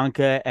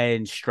Bianca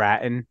and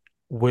Stratton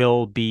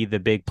will be the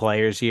big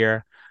players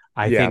here.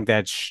 I Yeah. think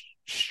that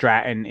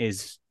Stratton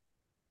is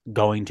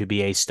going to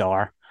be a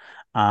star.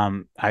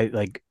 I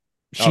like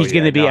Oh she's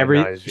going yeah. to be No,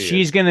 no, she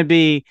she's is. going to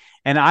be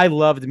and I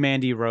loved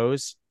Mandy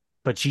Rose.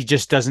 but she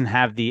just doesn't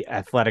have the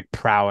athletic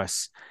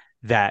prowess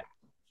that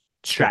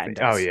Stratton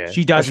Oh does. yeah,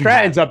 She doesn't have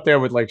Stratton's it. up there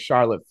with like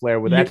Charlotte Flair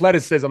with You,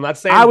 athleticism. I'm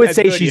not I saying would as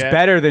say good she's yet.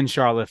 better than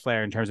Charlotte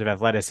Flair in terms of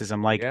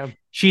athleticism. Like Yeah,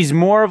 she's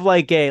more of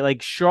like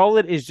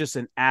Charlotte is just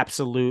an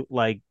absolute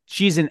like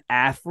she's an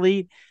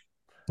athlete,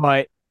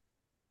 but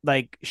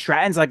like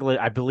Stratton's like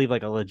I believe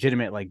like a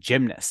legitimate like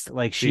gymnast.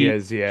 Like she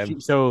is. Yeah,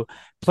 so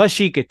plus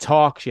she could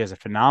talk. She has a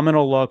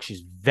phenomenal look.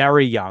 She's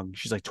very young.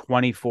 She's like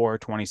 24,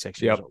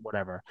 26 years yep. old,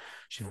 whatever.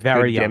 She's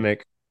very Good young.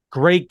 gimmick.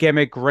 Great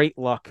gimmick, great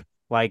look.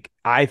 Like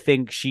I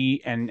think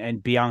she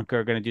and Bianca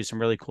are going to do some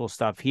really cool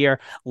stuff here.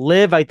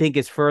 Liv, I think,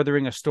 is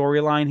furthering a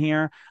storyline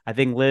here. I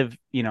think Liv,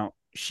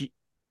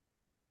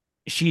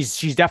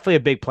 she's definitely a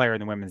big player in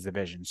the women's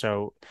division.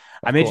 So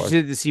Of I'm course.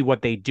 interested to see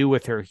what they do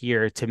with her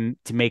here to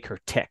make her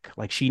tick.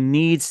 Like she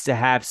needs to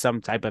have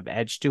some type of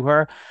edge to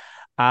her.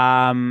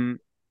 Um,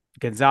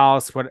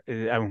 Gonzalez,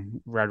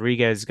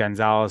 Rodriguez,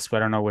 Gonzalez. I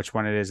don't know which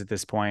one it is at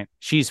this point.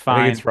 She's I think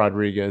fine. it's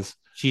Rodriguez.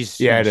 She's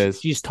Yeah, it is.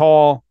 she's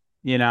tall.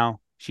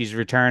 She's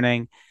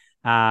returning.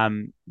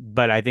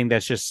 But I think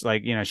that's just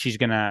like she's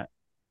gonna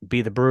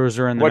be the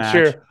bruiser in the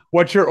match.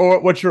 What's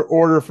your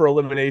order for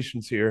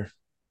eliminations here?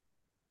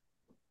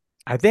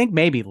 I think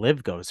maybe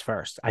Liv goes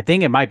first. I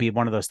think it might be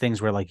one of those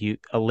things where like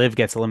a Liv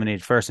gets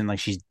eliminated first and like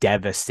she's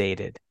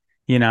devastated.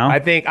 You know? I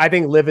think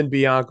Liv and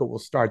Bianca will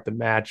start the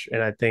match,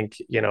 and I think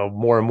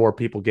more and more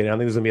people get in. I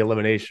think there's gonna be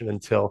elimination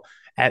until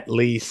at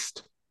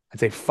least I'd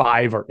say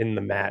five are in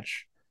the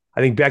match.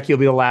 I think Becky will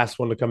be the last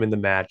one to come in the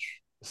match.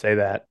 Say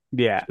that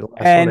Yeah. she'll be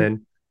the last one And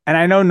in. and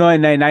I know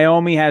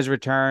Naomi has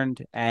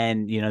returned,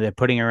 and they're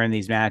putting her in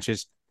these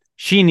matches.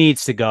 She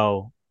needs to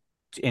go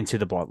into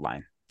the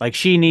bloodline. Like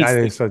I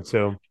think so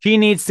too. she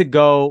needs to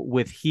go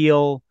with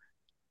heel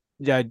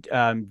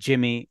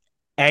Jimmy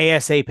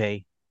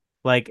ASAP.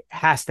 Like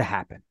has to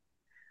happen.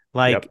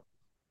 Like Yep.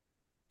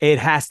 it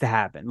has to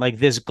happen. Like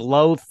this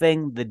glow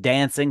thing, the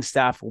dancing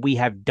stuff. We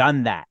have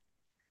done that.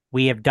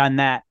 We have done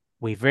that.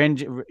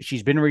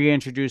 She's been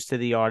reintroduced to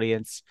the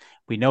audience.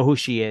 We know who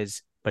she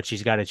is, but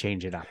she's got to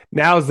change it up.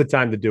 Now's the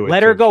time to do it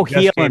Let her too. go She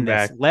heel just in came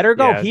this. back. Let her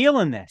go Yeah. heel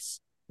in this.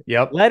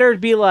 Yep. Let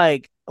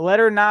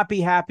her not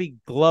be happy,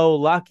 glow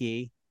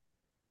lucky.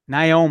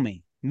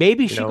 Naomi.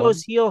 Maybe You she know,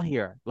 goes heel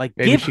here. Like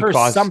maybe give she her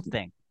costs.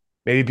 something.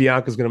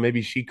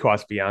 Maybe she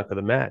costs Bianca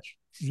the match.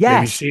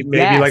 Yes, Maybe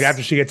like yes,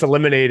 after she gets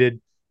eliminated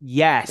and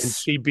yes,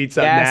 she beats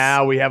up. yes,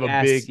 Now we have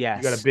yes, you got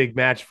a yes. big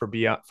match for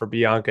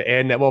Bianca,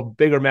 and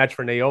bigger match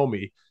for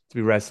Naomi to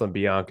be wrestling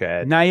Bianca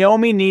at.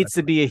 Naomi needs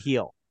to be a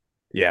heel.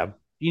 Yeah,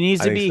 She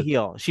needs I to think be a so.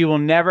 heel. She will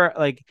never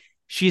like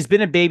she's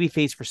been a baby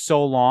face for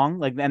so long,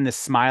 like and the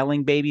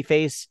smiling baby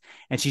face,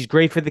 and she's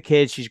great for the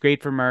kids, she's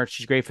great for merch,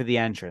 she's great for the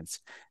entrance.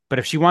 But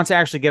if she wants to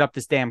actually get up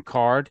this damn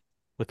card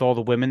with all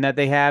the women that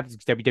they have,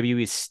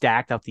 WWE is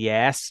stacked up the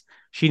ass.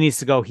 She needs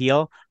to go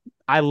heel.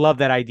 I love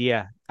that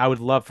idea. I would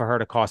love for her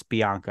to cost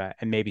Bianca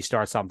and maybe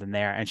start something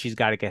there. And she's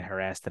got to get her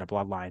ass to the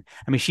bloodline.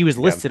 I mean, she was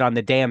Yeah, listed on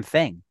the damn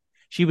thing.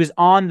 She was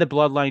on the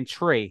bloodline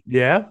tree,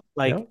 yeah, yeah.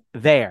 like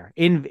there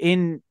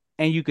and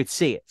you could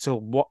see it. So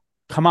what?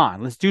 Come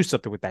on, let's do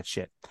something with that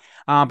shit.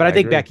 But I I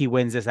think agree. Becky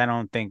wins this. I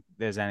don't think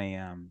there's any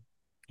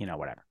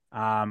whatever.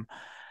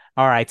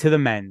 All right, to the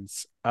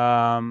men's.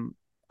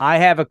 I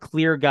have a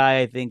clear guy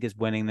I think is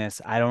winning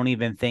this. I don't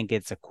even think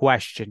it's a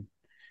question.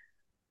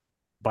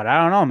 But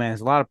I don't know, man.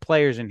 There's a lot of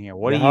players in here.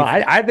 What do No, you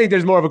think? I think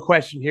there's more of a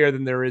question here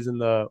than there is in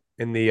the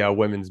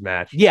women's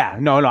match. Yeah,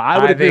 no, I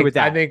would agree with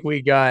I that. think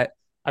we got.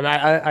 And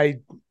I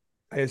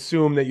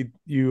assume that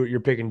you're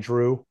picking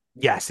Drew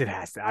Yes, it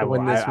has to. to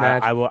win this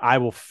match. I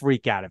will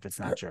freak out if it's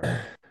not true.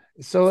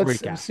 So let's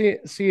Freak out.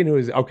 seeing who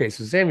is okay.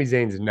 So Sami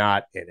Zayn's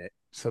not in it.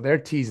 So they're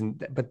teasing,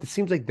 but it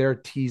seems like they're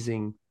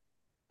teasing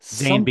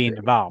Zayn being something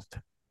involved.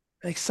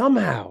 like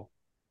somehow.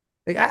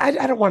 Like I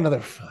don't want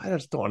another. I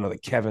just don't want another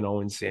Kevin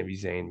Owens Sami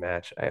Zayn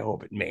match. I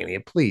hope it Mania.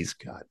 Please,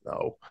 God,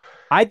 no.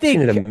 I I've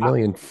seen it think a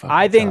million I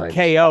fucking think times.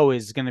 KO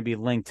is going to be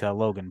linked to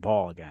Logan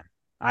Paul again.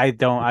 I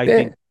don't.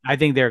 Then, I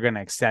think they're going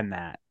to extend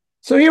that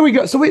so here we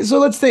go. So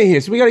let's stay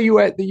here. So we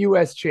got the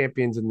U.S.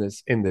 champions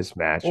in this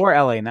match. or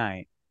LA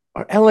Knight.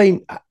 Or LA.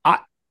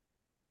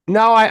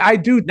 No, I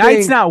do Knight's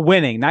think not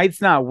winning.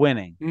 Knight's not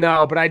winning.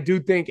 no, but I do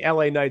think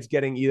LA Knight's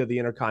getting either the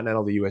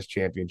Intercontinental or the US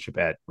Championship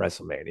at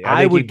WrestleMania. I I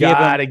think you would give him.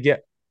 gotta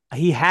get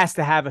He has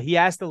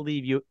to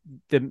leave you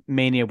the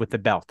Mania with the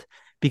belt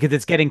because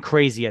it's getting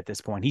crazy at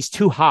this point. He's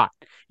too hot.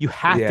 You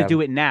have to yeah,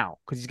 do it now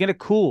because he's going to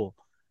cool.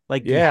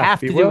 Like you yeah,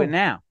 have he to do it will.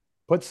 now.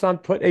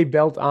 Put a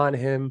belt on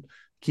him,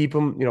 keep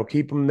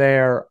him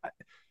there.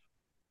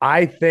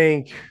 I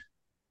think,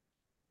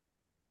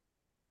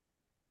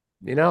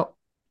 you know,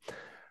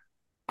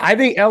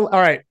 all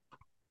right,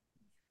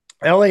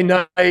 LA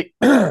Knight,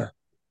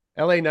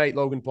 LA Knight,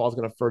 Logan Paul's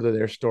gonna further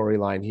their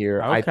storyline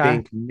here. I Okay.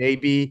 think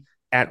maybe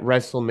at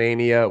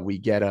WrestleMania we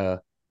get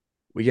a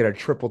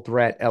triple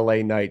threat LA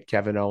Knight,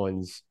 Kevin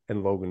Owens,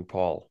 and Logan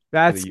Paul for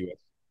That's the US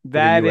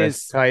that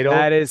title.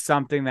 is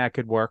something that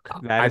could work.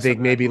 That I is think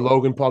something that maybe could work.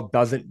 Logan Paul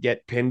doesn't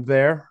get pinned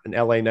there, and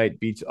LA Knight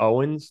beats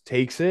Owens,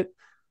 takes it.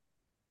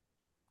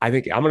 I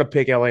think I'm gonna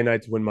pick LA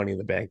Knight to win Money in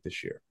the Bank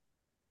this year.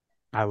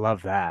 I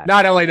love that.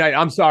 Not LA Knight.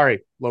 I'm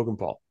sorry, Logan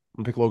Paul.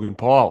 I'm gonna pick Logan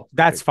Paul.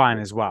 That's fine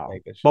as well.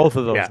 Take this shit. Both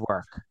of those Yeah,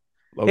 work.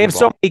 They Logan have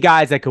so Paul. many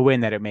guys that could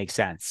win that it makes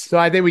sense. So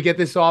I think we get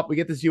this off. We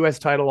get this U.S.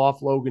 title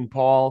off Logan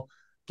Paul.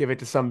 Give it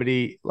to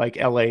somebody like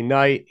LA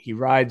Knight. He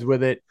rides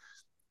with it.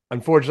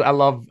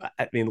 Unfortunately,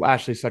 I mean,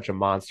 Lashley's such a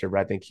monster, but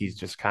I think he's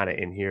just kind of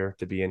in here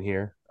to be in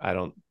here. I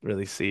don't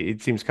really see.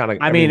 It seems kind of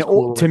I mean, everything's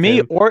cool to with me,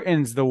 him.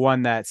 Orton's the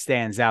one that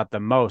stands out the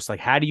most. Like,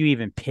 how do you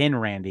even pin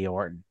Randy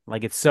Orton?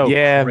 Like, it's so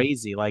Yeah,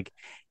 crazy. Like,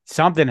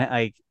 something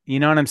like, you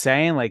know what I'm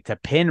saying? Like, to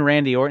pin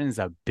Randy Orton's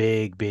a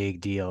big, big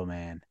deal,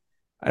 man.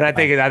 and Like,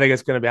 I think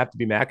it's going to have to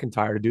be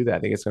McIntyre to do that. I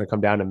think it's going to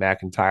come down to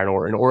McIntyre and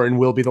Orton. Orton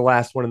will be the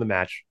last one in the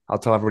match. I'll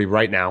tell everybody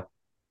right now.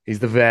 He's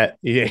the vet.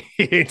 He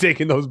ain't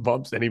taking those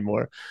bumps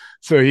anymore.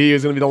 So he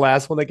is going to be the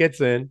last one that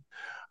gets in.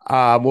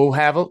 We'll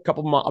have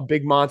a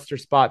big monster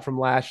spot from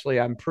Lashley.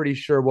 I'm pretty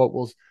sure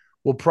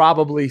we'll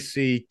probably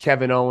see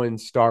Kevin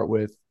Owens start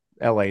with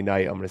LA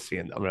Knight. I'm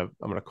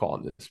gonna call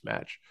in this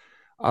match.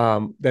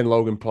 Then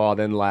Logan Paul,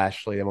 then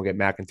Lashley, then we'll get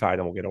McIntyre,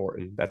 then we'll get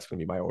Orton. That's gonna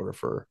be my order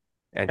for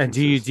and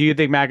entrances. do you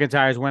think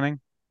McIntyre's winning?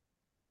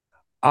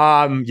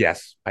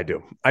 Yes, I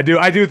do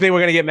think we're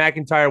gonna get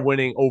McIntyre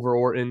winning over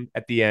Orton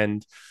at the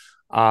end.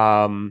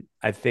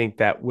 I think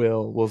that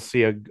we'll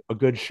see a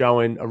good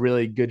showing, a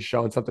really good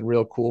showing, something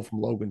real cool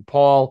from Logan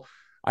Paul.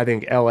 I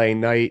think LA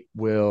Knight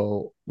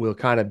will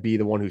kind of be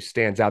the one who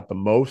stands out the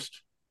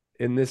most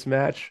in this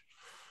match.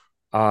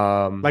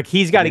 Like,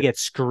 he's I got to think get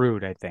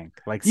screwed, I think.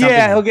 Like,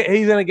 yeah,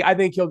 something I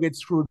think he'll get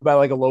screwed by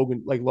like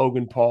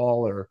Logan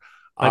Paul or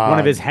like one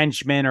of his um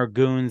henchmen or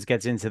goons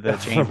gets into the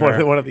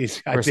chamber one of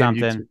these or goddamn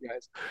something. YouTube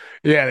guys.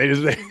 Yeah,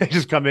 they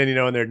just come in,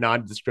 in their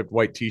nondescript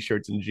white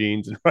t-shirts and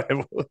jeans, and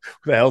who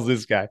the hell's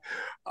this guy?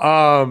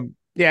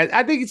 Yeah,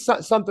 I think it's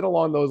something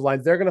along those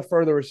lines. They're going to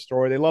further a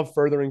story. They love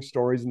furthering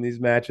stories in these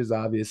matches,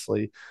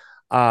 obviously.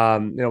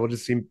 We'll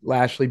just see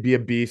Lashley be a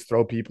beast,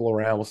 throw people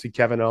around. We'll see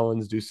Kevin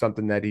Owens do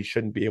something that he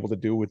shouldn't be able to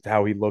do with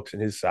how he looks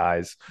and his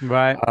size.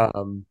 Right.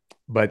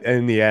 But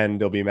in the end,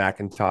 there'll be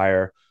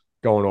McIntyre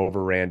going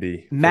over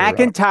Randy for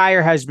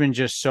McIntyre has been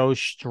just so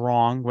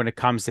strong when it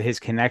comes to his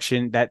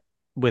connection that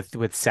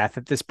with Seth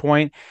at this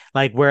point,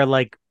 like where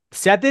like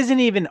Seth isn't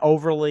even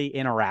overly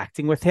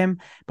interacting with him,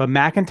 but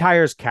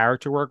McIntyre's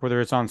character work, whether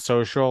it's on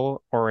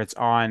social or it's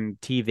on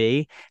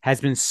TV,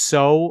 has been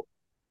so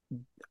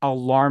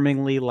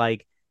alarmingly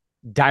like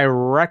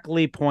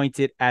directly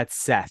pointed at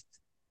Seth.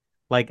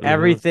 Like Mhm.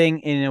 everything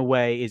in a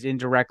way is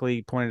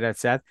indirectly pointed at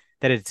Seth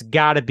that it's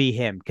got to be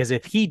him. Because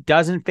if he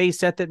doesn't face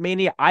Seth at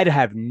Mania, I'd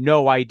have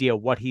no idea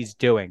what he's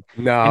doing.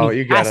 And No, he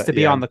you has gotta, to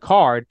be yeah. on the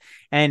card.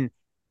 And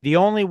the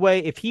only way,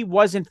 if he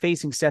wasn't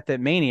facing Seth at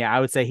Mania, I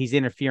would say he's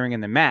interfering in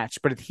the match.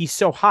 But if he's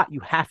so hot, you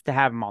have to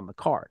have him on the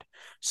card.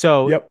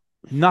 So Yep.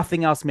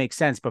 nothing else makes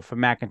sense but for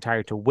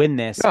McIntyre to win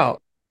this No,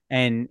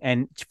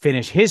 and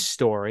finish his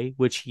story,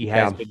 which he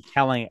has yeah. been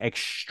telling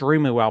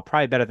extremely well,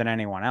 probably better than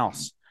anyone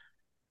else.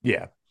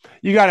 Yeah.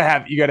 You gotta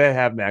have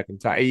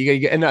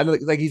McIntyre.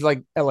 And like he's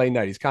like LA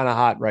Knight. He's kind of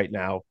hot right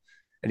now,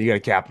 and you got to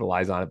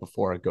capitalize on it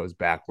before it goes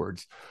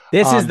backwards.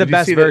 This is the Did you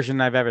best see that?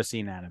 version I've ever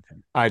seen out of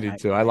him. I do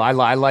too. I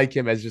like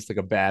him as just like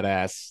a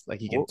badass. Like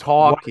he can What?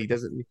 talk. He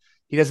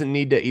doesn't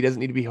need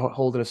to be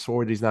holding a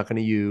sword that he's not going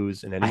to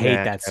use in I any hate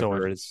match that ever.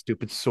 sword. His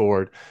stupid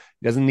sword.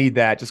 He doesn't need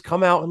that. Just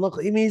come out and look.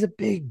 I mean, he's a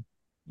big,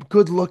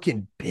 good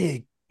looking,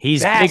 big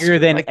He's bigger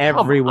bastard. than Like, come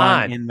everyone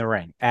on. in the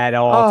ring at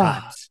all Oh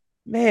times.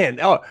 man.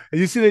 Oh, did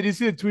you see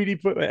the tweet he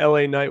put when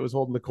LA Knight was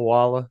holding the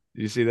koala?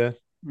 Did you see that?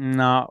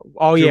 No.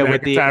 Oh Drew yeah,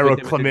 with McIntyre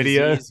wrote the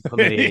chlamydia. disease,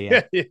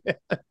 chlamydia. Yeah.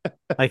 yeah,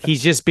 Like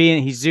he's just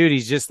being he's dude.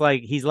 He's just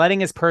like he's letting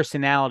his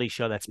personality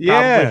show. That's probably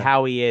yeah,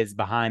 how he is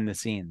behind the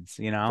scenes,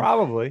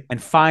 probably.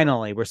 And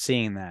finally, we're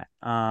seeing that.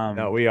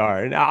 No, we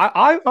are, and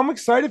I'm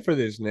excited for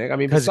this, Nick. I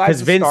mean,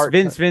 besides Because the start,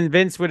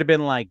 Vince would have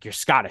been like, "You're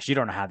Scottish. You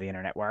don't know how the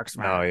internet works."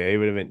 no, yeah, he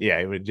would have been, yeah,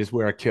 he would just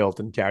wear a kilt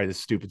and carry this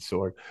stupid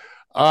sword.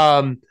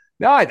 Um,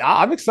 no,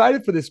 I'm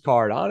excited for this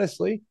card.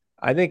 Honestly,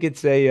 I think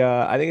it's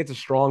a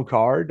strong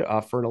card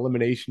for an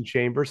elimination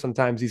chamber.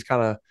 Sometimes he's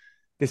kind of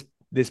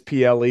this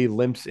PLE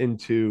limps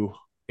into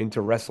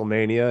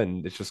WrestleMania,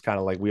 and it's just kind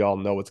of like we all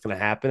know what's going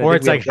to happen. I Or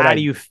think it's we have a like, good how do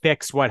idea. you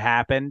fix what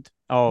happened?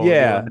 Oh, the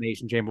Yeah,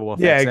 elimination chamber will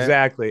yeah, fix it.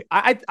 exactly.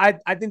 I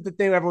think the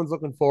thing everyone's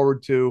looking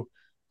forward to,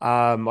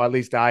 or at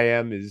least I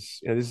am, is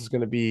this is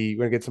going to be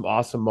we're going to get some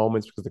awesome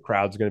moments because the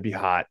crowd's going to be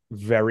hot,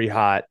 very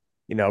hot.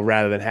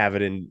 Rather than have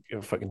it in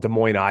fucking Des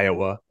Moines,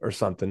 Iowa, or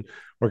something,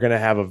 we're going to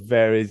have a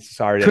very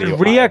sorry to Could any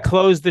Rhea Ohio.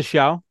 close the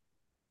show?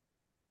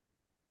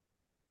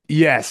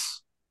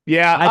 Yes,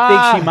 yeah. I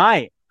think she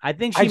might. I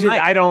think I she just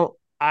might. I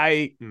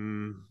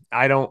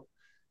don't.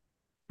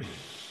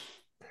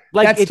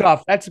 Like That's it.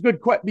 tough. That's a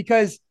good question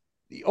because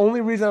the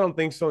only reason I don't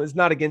think so is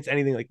not against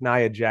anything like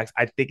Nia Jax.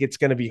 I think it's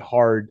going to be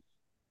hard.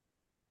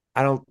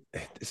 I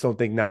just don't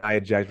think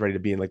Nia Jax ready to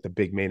be in like the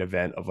big main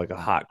event of like a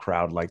hot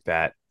crowd like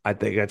that. I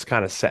think that's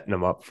kind of setting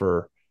them up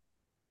for.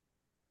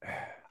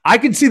 I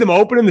can see them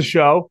opening the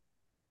show.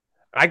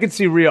 I could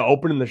see Rhea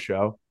opening the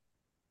show,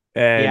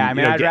 Yeah, and I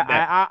mean, getting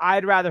that.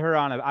 I'd rather her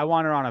on a. I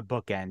want her on a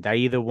bookend. I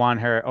either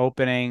want her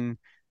opening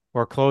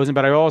or closing.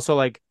 But I also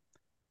like,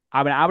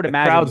 I mean, I would The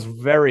imagine crowd's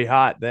very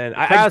hot then. the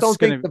I just crowd's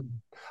gonna.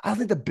 I don't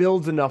think the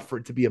build's enough for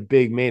it to be a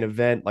big main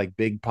event, like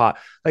big pot.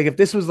 Like if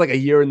this was like a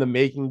year in the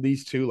making,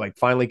 these two like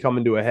finally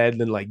coming to a head,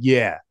 then like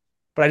yeah.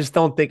 But I just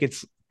don't think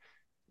it's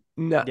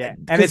no Yeah,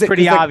 and it's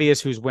pretty because like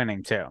obvious who's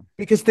winning too.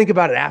 because think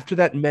about it. After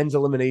that men's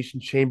elimination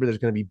chamber, there's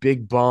going to be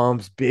big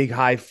bumps, big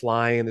high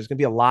flying. There's going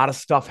to be a lot of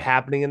stuff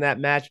happening in that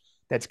match.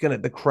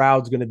 The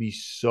crowd's going to be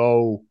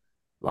so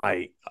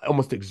like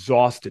almost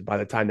exhausted by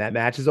the time that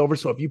match is over.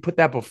 So if you put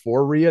that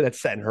before Rhea, that's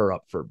setting her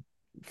up for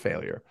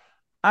failure.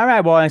 All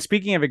right. Well, and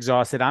speaking of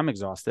exhausted, I'm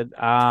exhausted.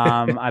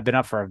 I've been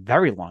up for a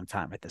very long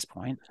time at this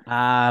point.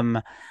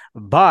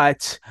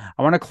 But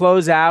I want to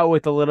close out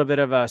with a little bit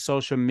of a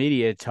social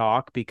media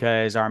talk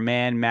because our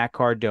man Matt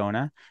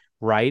Cardona,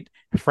 right,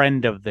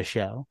 friend of the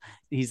show,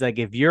 he's like,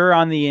 if you're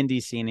on the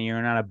indie scene and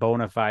you're not a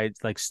bona fide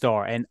like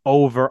star, and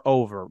over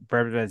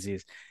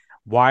parentheses,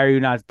 why are you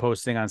not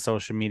posting on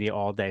social media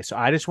all day? So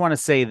I just want to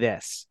say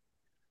this: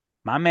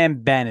 my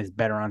man Ben is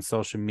better on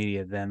social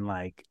media than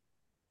like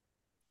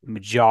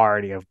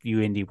majority of you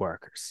indie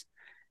workers.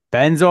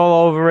 Ben's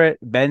all over it.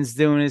 Ben's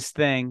doing his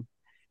thing.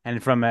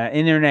 And from an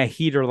internet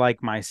heater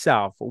like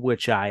myself,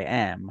 which I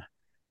am,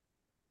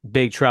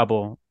 Big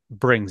Trouble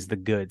brings the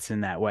goods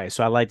in that way.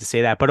 So I like to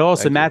say that. But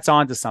also Thank you. Matt's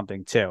onto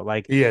something too.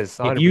 Like He is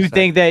if you 100%.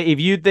 think that if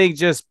you think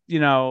just,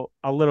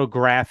 a little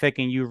graphic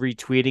and you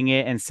retweeting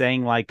it and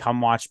saying like come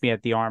watch me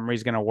at the armory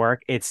is gonna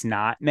work, it's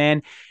not,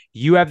 man.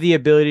 You have the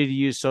ability to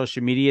use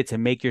social media to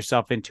make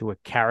yourself into a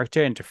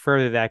character and to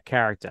further that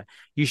character.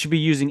 You should be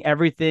using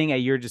everything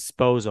at your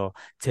disposal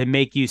to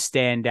make you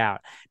stand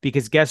out.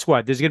 Because guess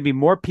what? There's going to be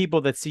more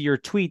people that see your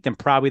tweet than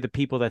probably the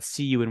people that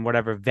see you in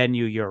whatever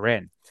venue you're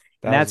in.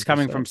 And that's Thousand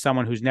coming from percent.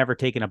 someone who's never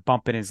taken a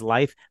bump in his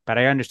life, but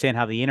I understand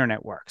how the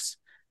internet works.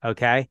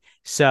 Okay.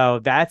 So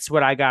that's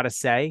what I got to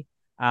say.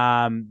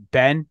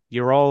 Ben,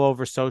 you're all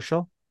over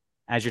social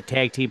as your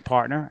tag team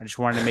partner. I just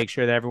wanted to make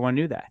sure that everyone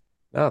knew that.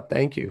 Oh,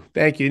 thank you.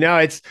 Thank you. No,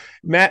 it's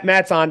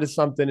Matt's on to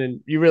something and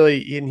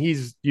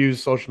he's used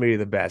social media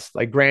the best.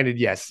 Like granted,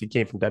 yes, he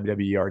came from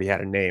WWE, already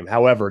had a name.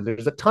 However,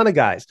 there's a ton of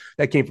guys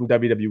that came from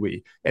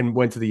WWE and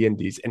went to the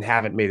indies and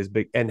haven't made as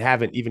big and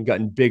haven't even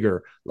gotten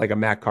bigger like a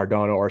Matt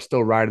Cardona or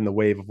still riding the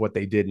wave of what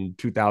they did in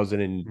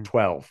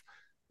 2012.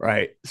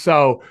 Right.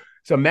 So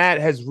Matt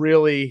has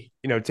really,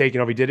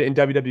 taken over. He did it in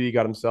WWE,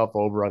 got himself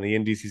over on the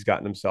indies. He's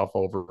gotten himself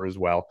over as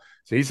well.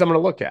 So he's someone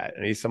to look at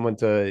and he's someone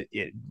to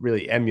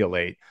really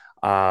emulate.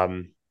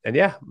 And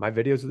yeah, my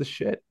videos are the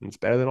shit. And it's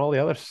better than all the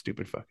other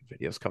stupid fucking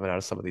videos coming out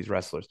of some of these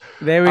wrestlers.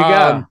 There we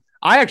go.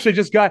 I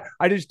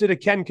just did a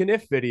Ken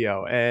Kniff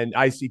video and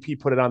ICP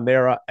put it on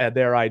their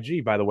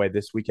IG, by the way,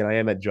 this weekend. I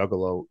am at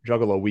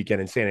Juggalo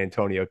weekend in San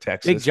Antonio, Big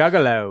Texas.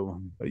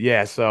 Juggalo. But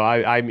yeah, so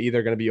I'm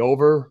either going to be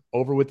over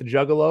with the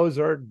Juggalos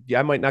or yeah,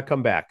 I might not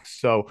come back.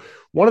 So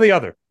one or the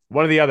other.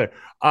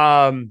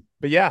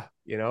 But yeah,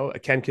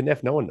 Ken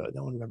Kniff, no one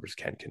remembers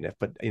Ken Kniff,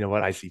 but you know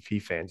what?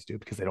 ICP fans do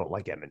because they don't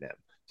like Eminem.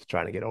 Just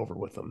trying to get over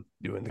with them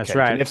doing the That's Ken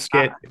right. Kniff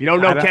skit. If you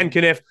don't know Ken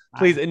Kniff,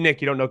 please, I,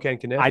 Nick, you don't know Ken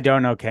Kniff? I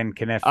don't know Ken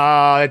Kniff.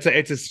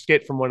 It's a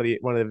skit from I think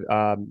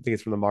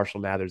it's from the Marshall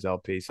Mathers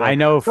LP. I So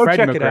know go Fred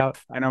check it McGriff. out.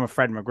 I know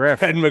Fred McGriff.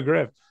 Fred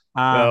McGriff.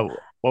 Uh, but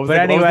What was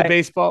the anyway,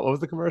 baseball? What was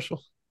the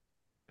commercial?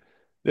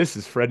 This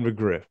is Fred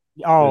McGriff.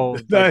 oh,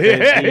 like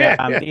Yeah.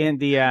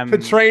 the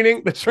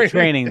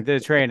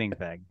training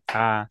thing.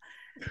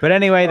 But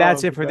anyway, Oh,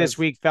 that's it the for this best.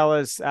 week,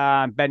 fellas.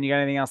 Ben, you got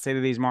anything else to say to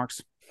these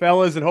marks?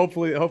 Fellas, and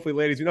hopefully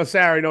ladies.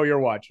 Sarah, I know you're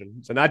watching.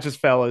 So not just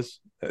fellas.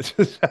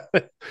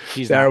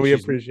 She's Sarah, not. we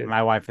She's appreciate it.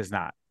 my wife is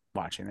not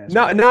watching this.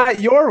 No, not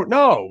your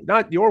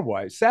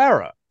wife,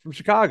 Sarah from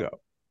Chicago,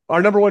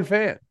 our number one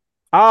fan.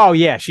 Oh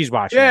yeah, she's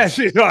watching Yeah, this.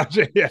 she's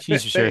watching. Yeah,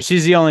 She's for sure.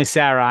 She's the only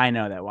Sarah I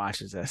know that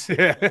watches this.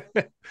 yeah.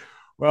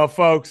 Well,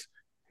 folks,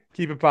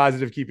 keep it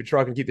positive, keep it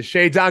trucking, keep the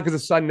shades on because the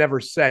sun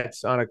never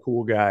sets on a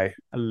cool guy.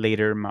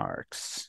 Later marks.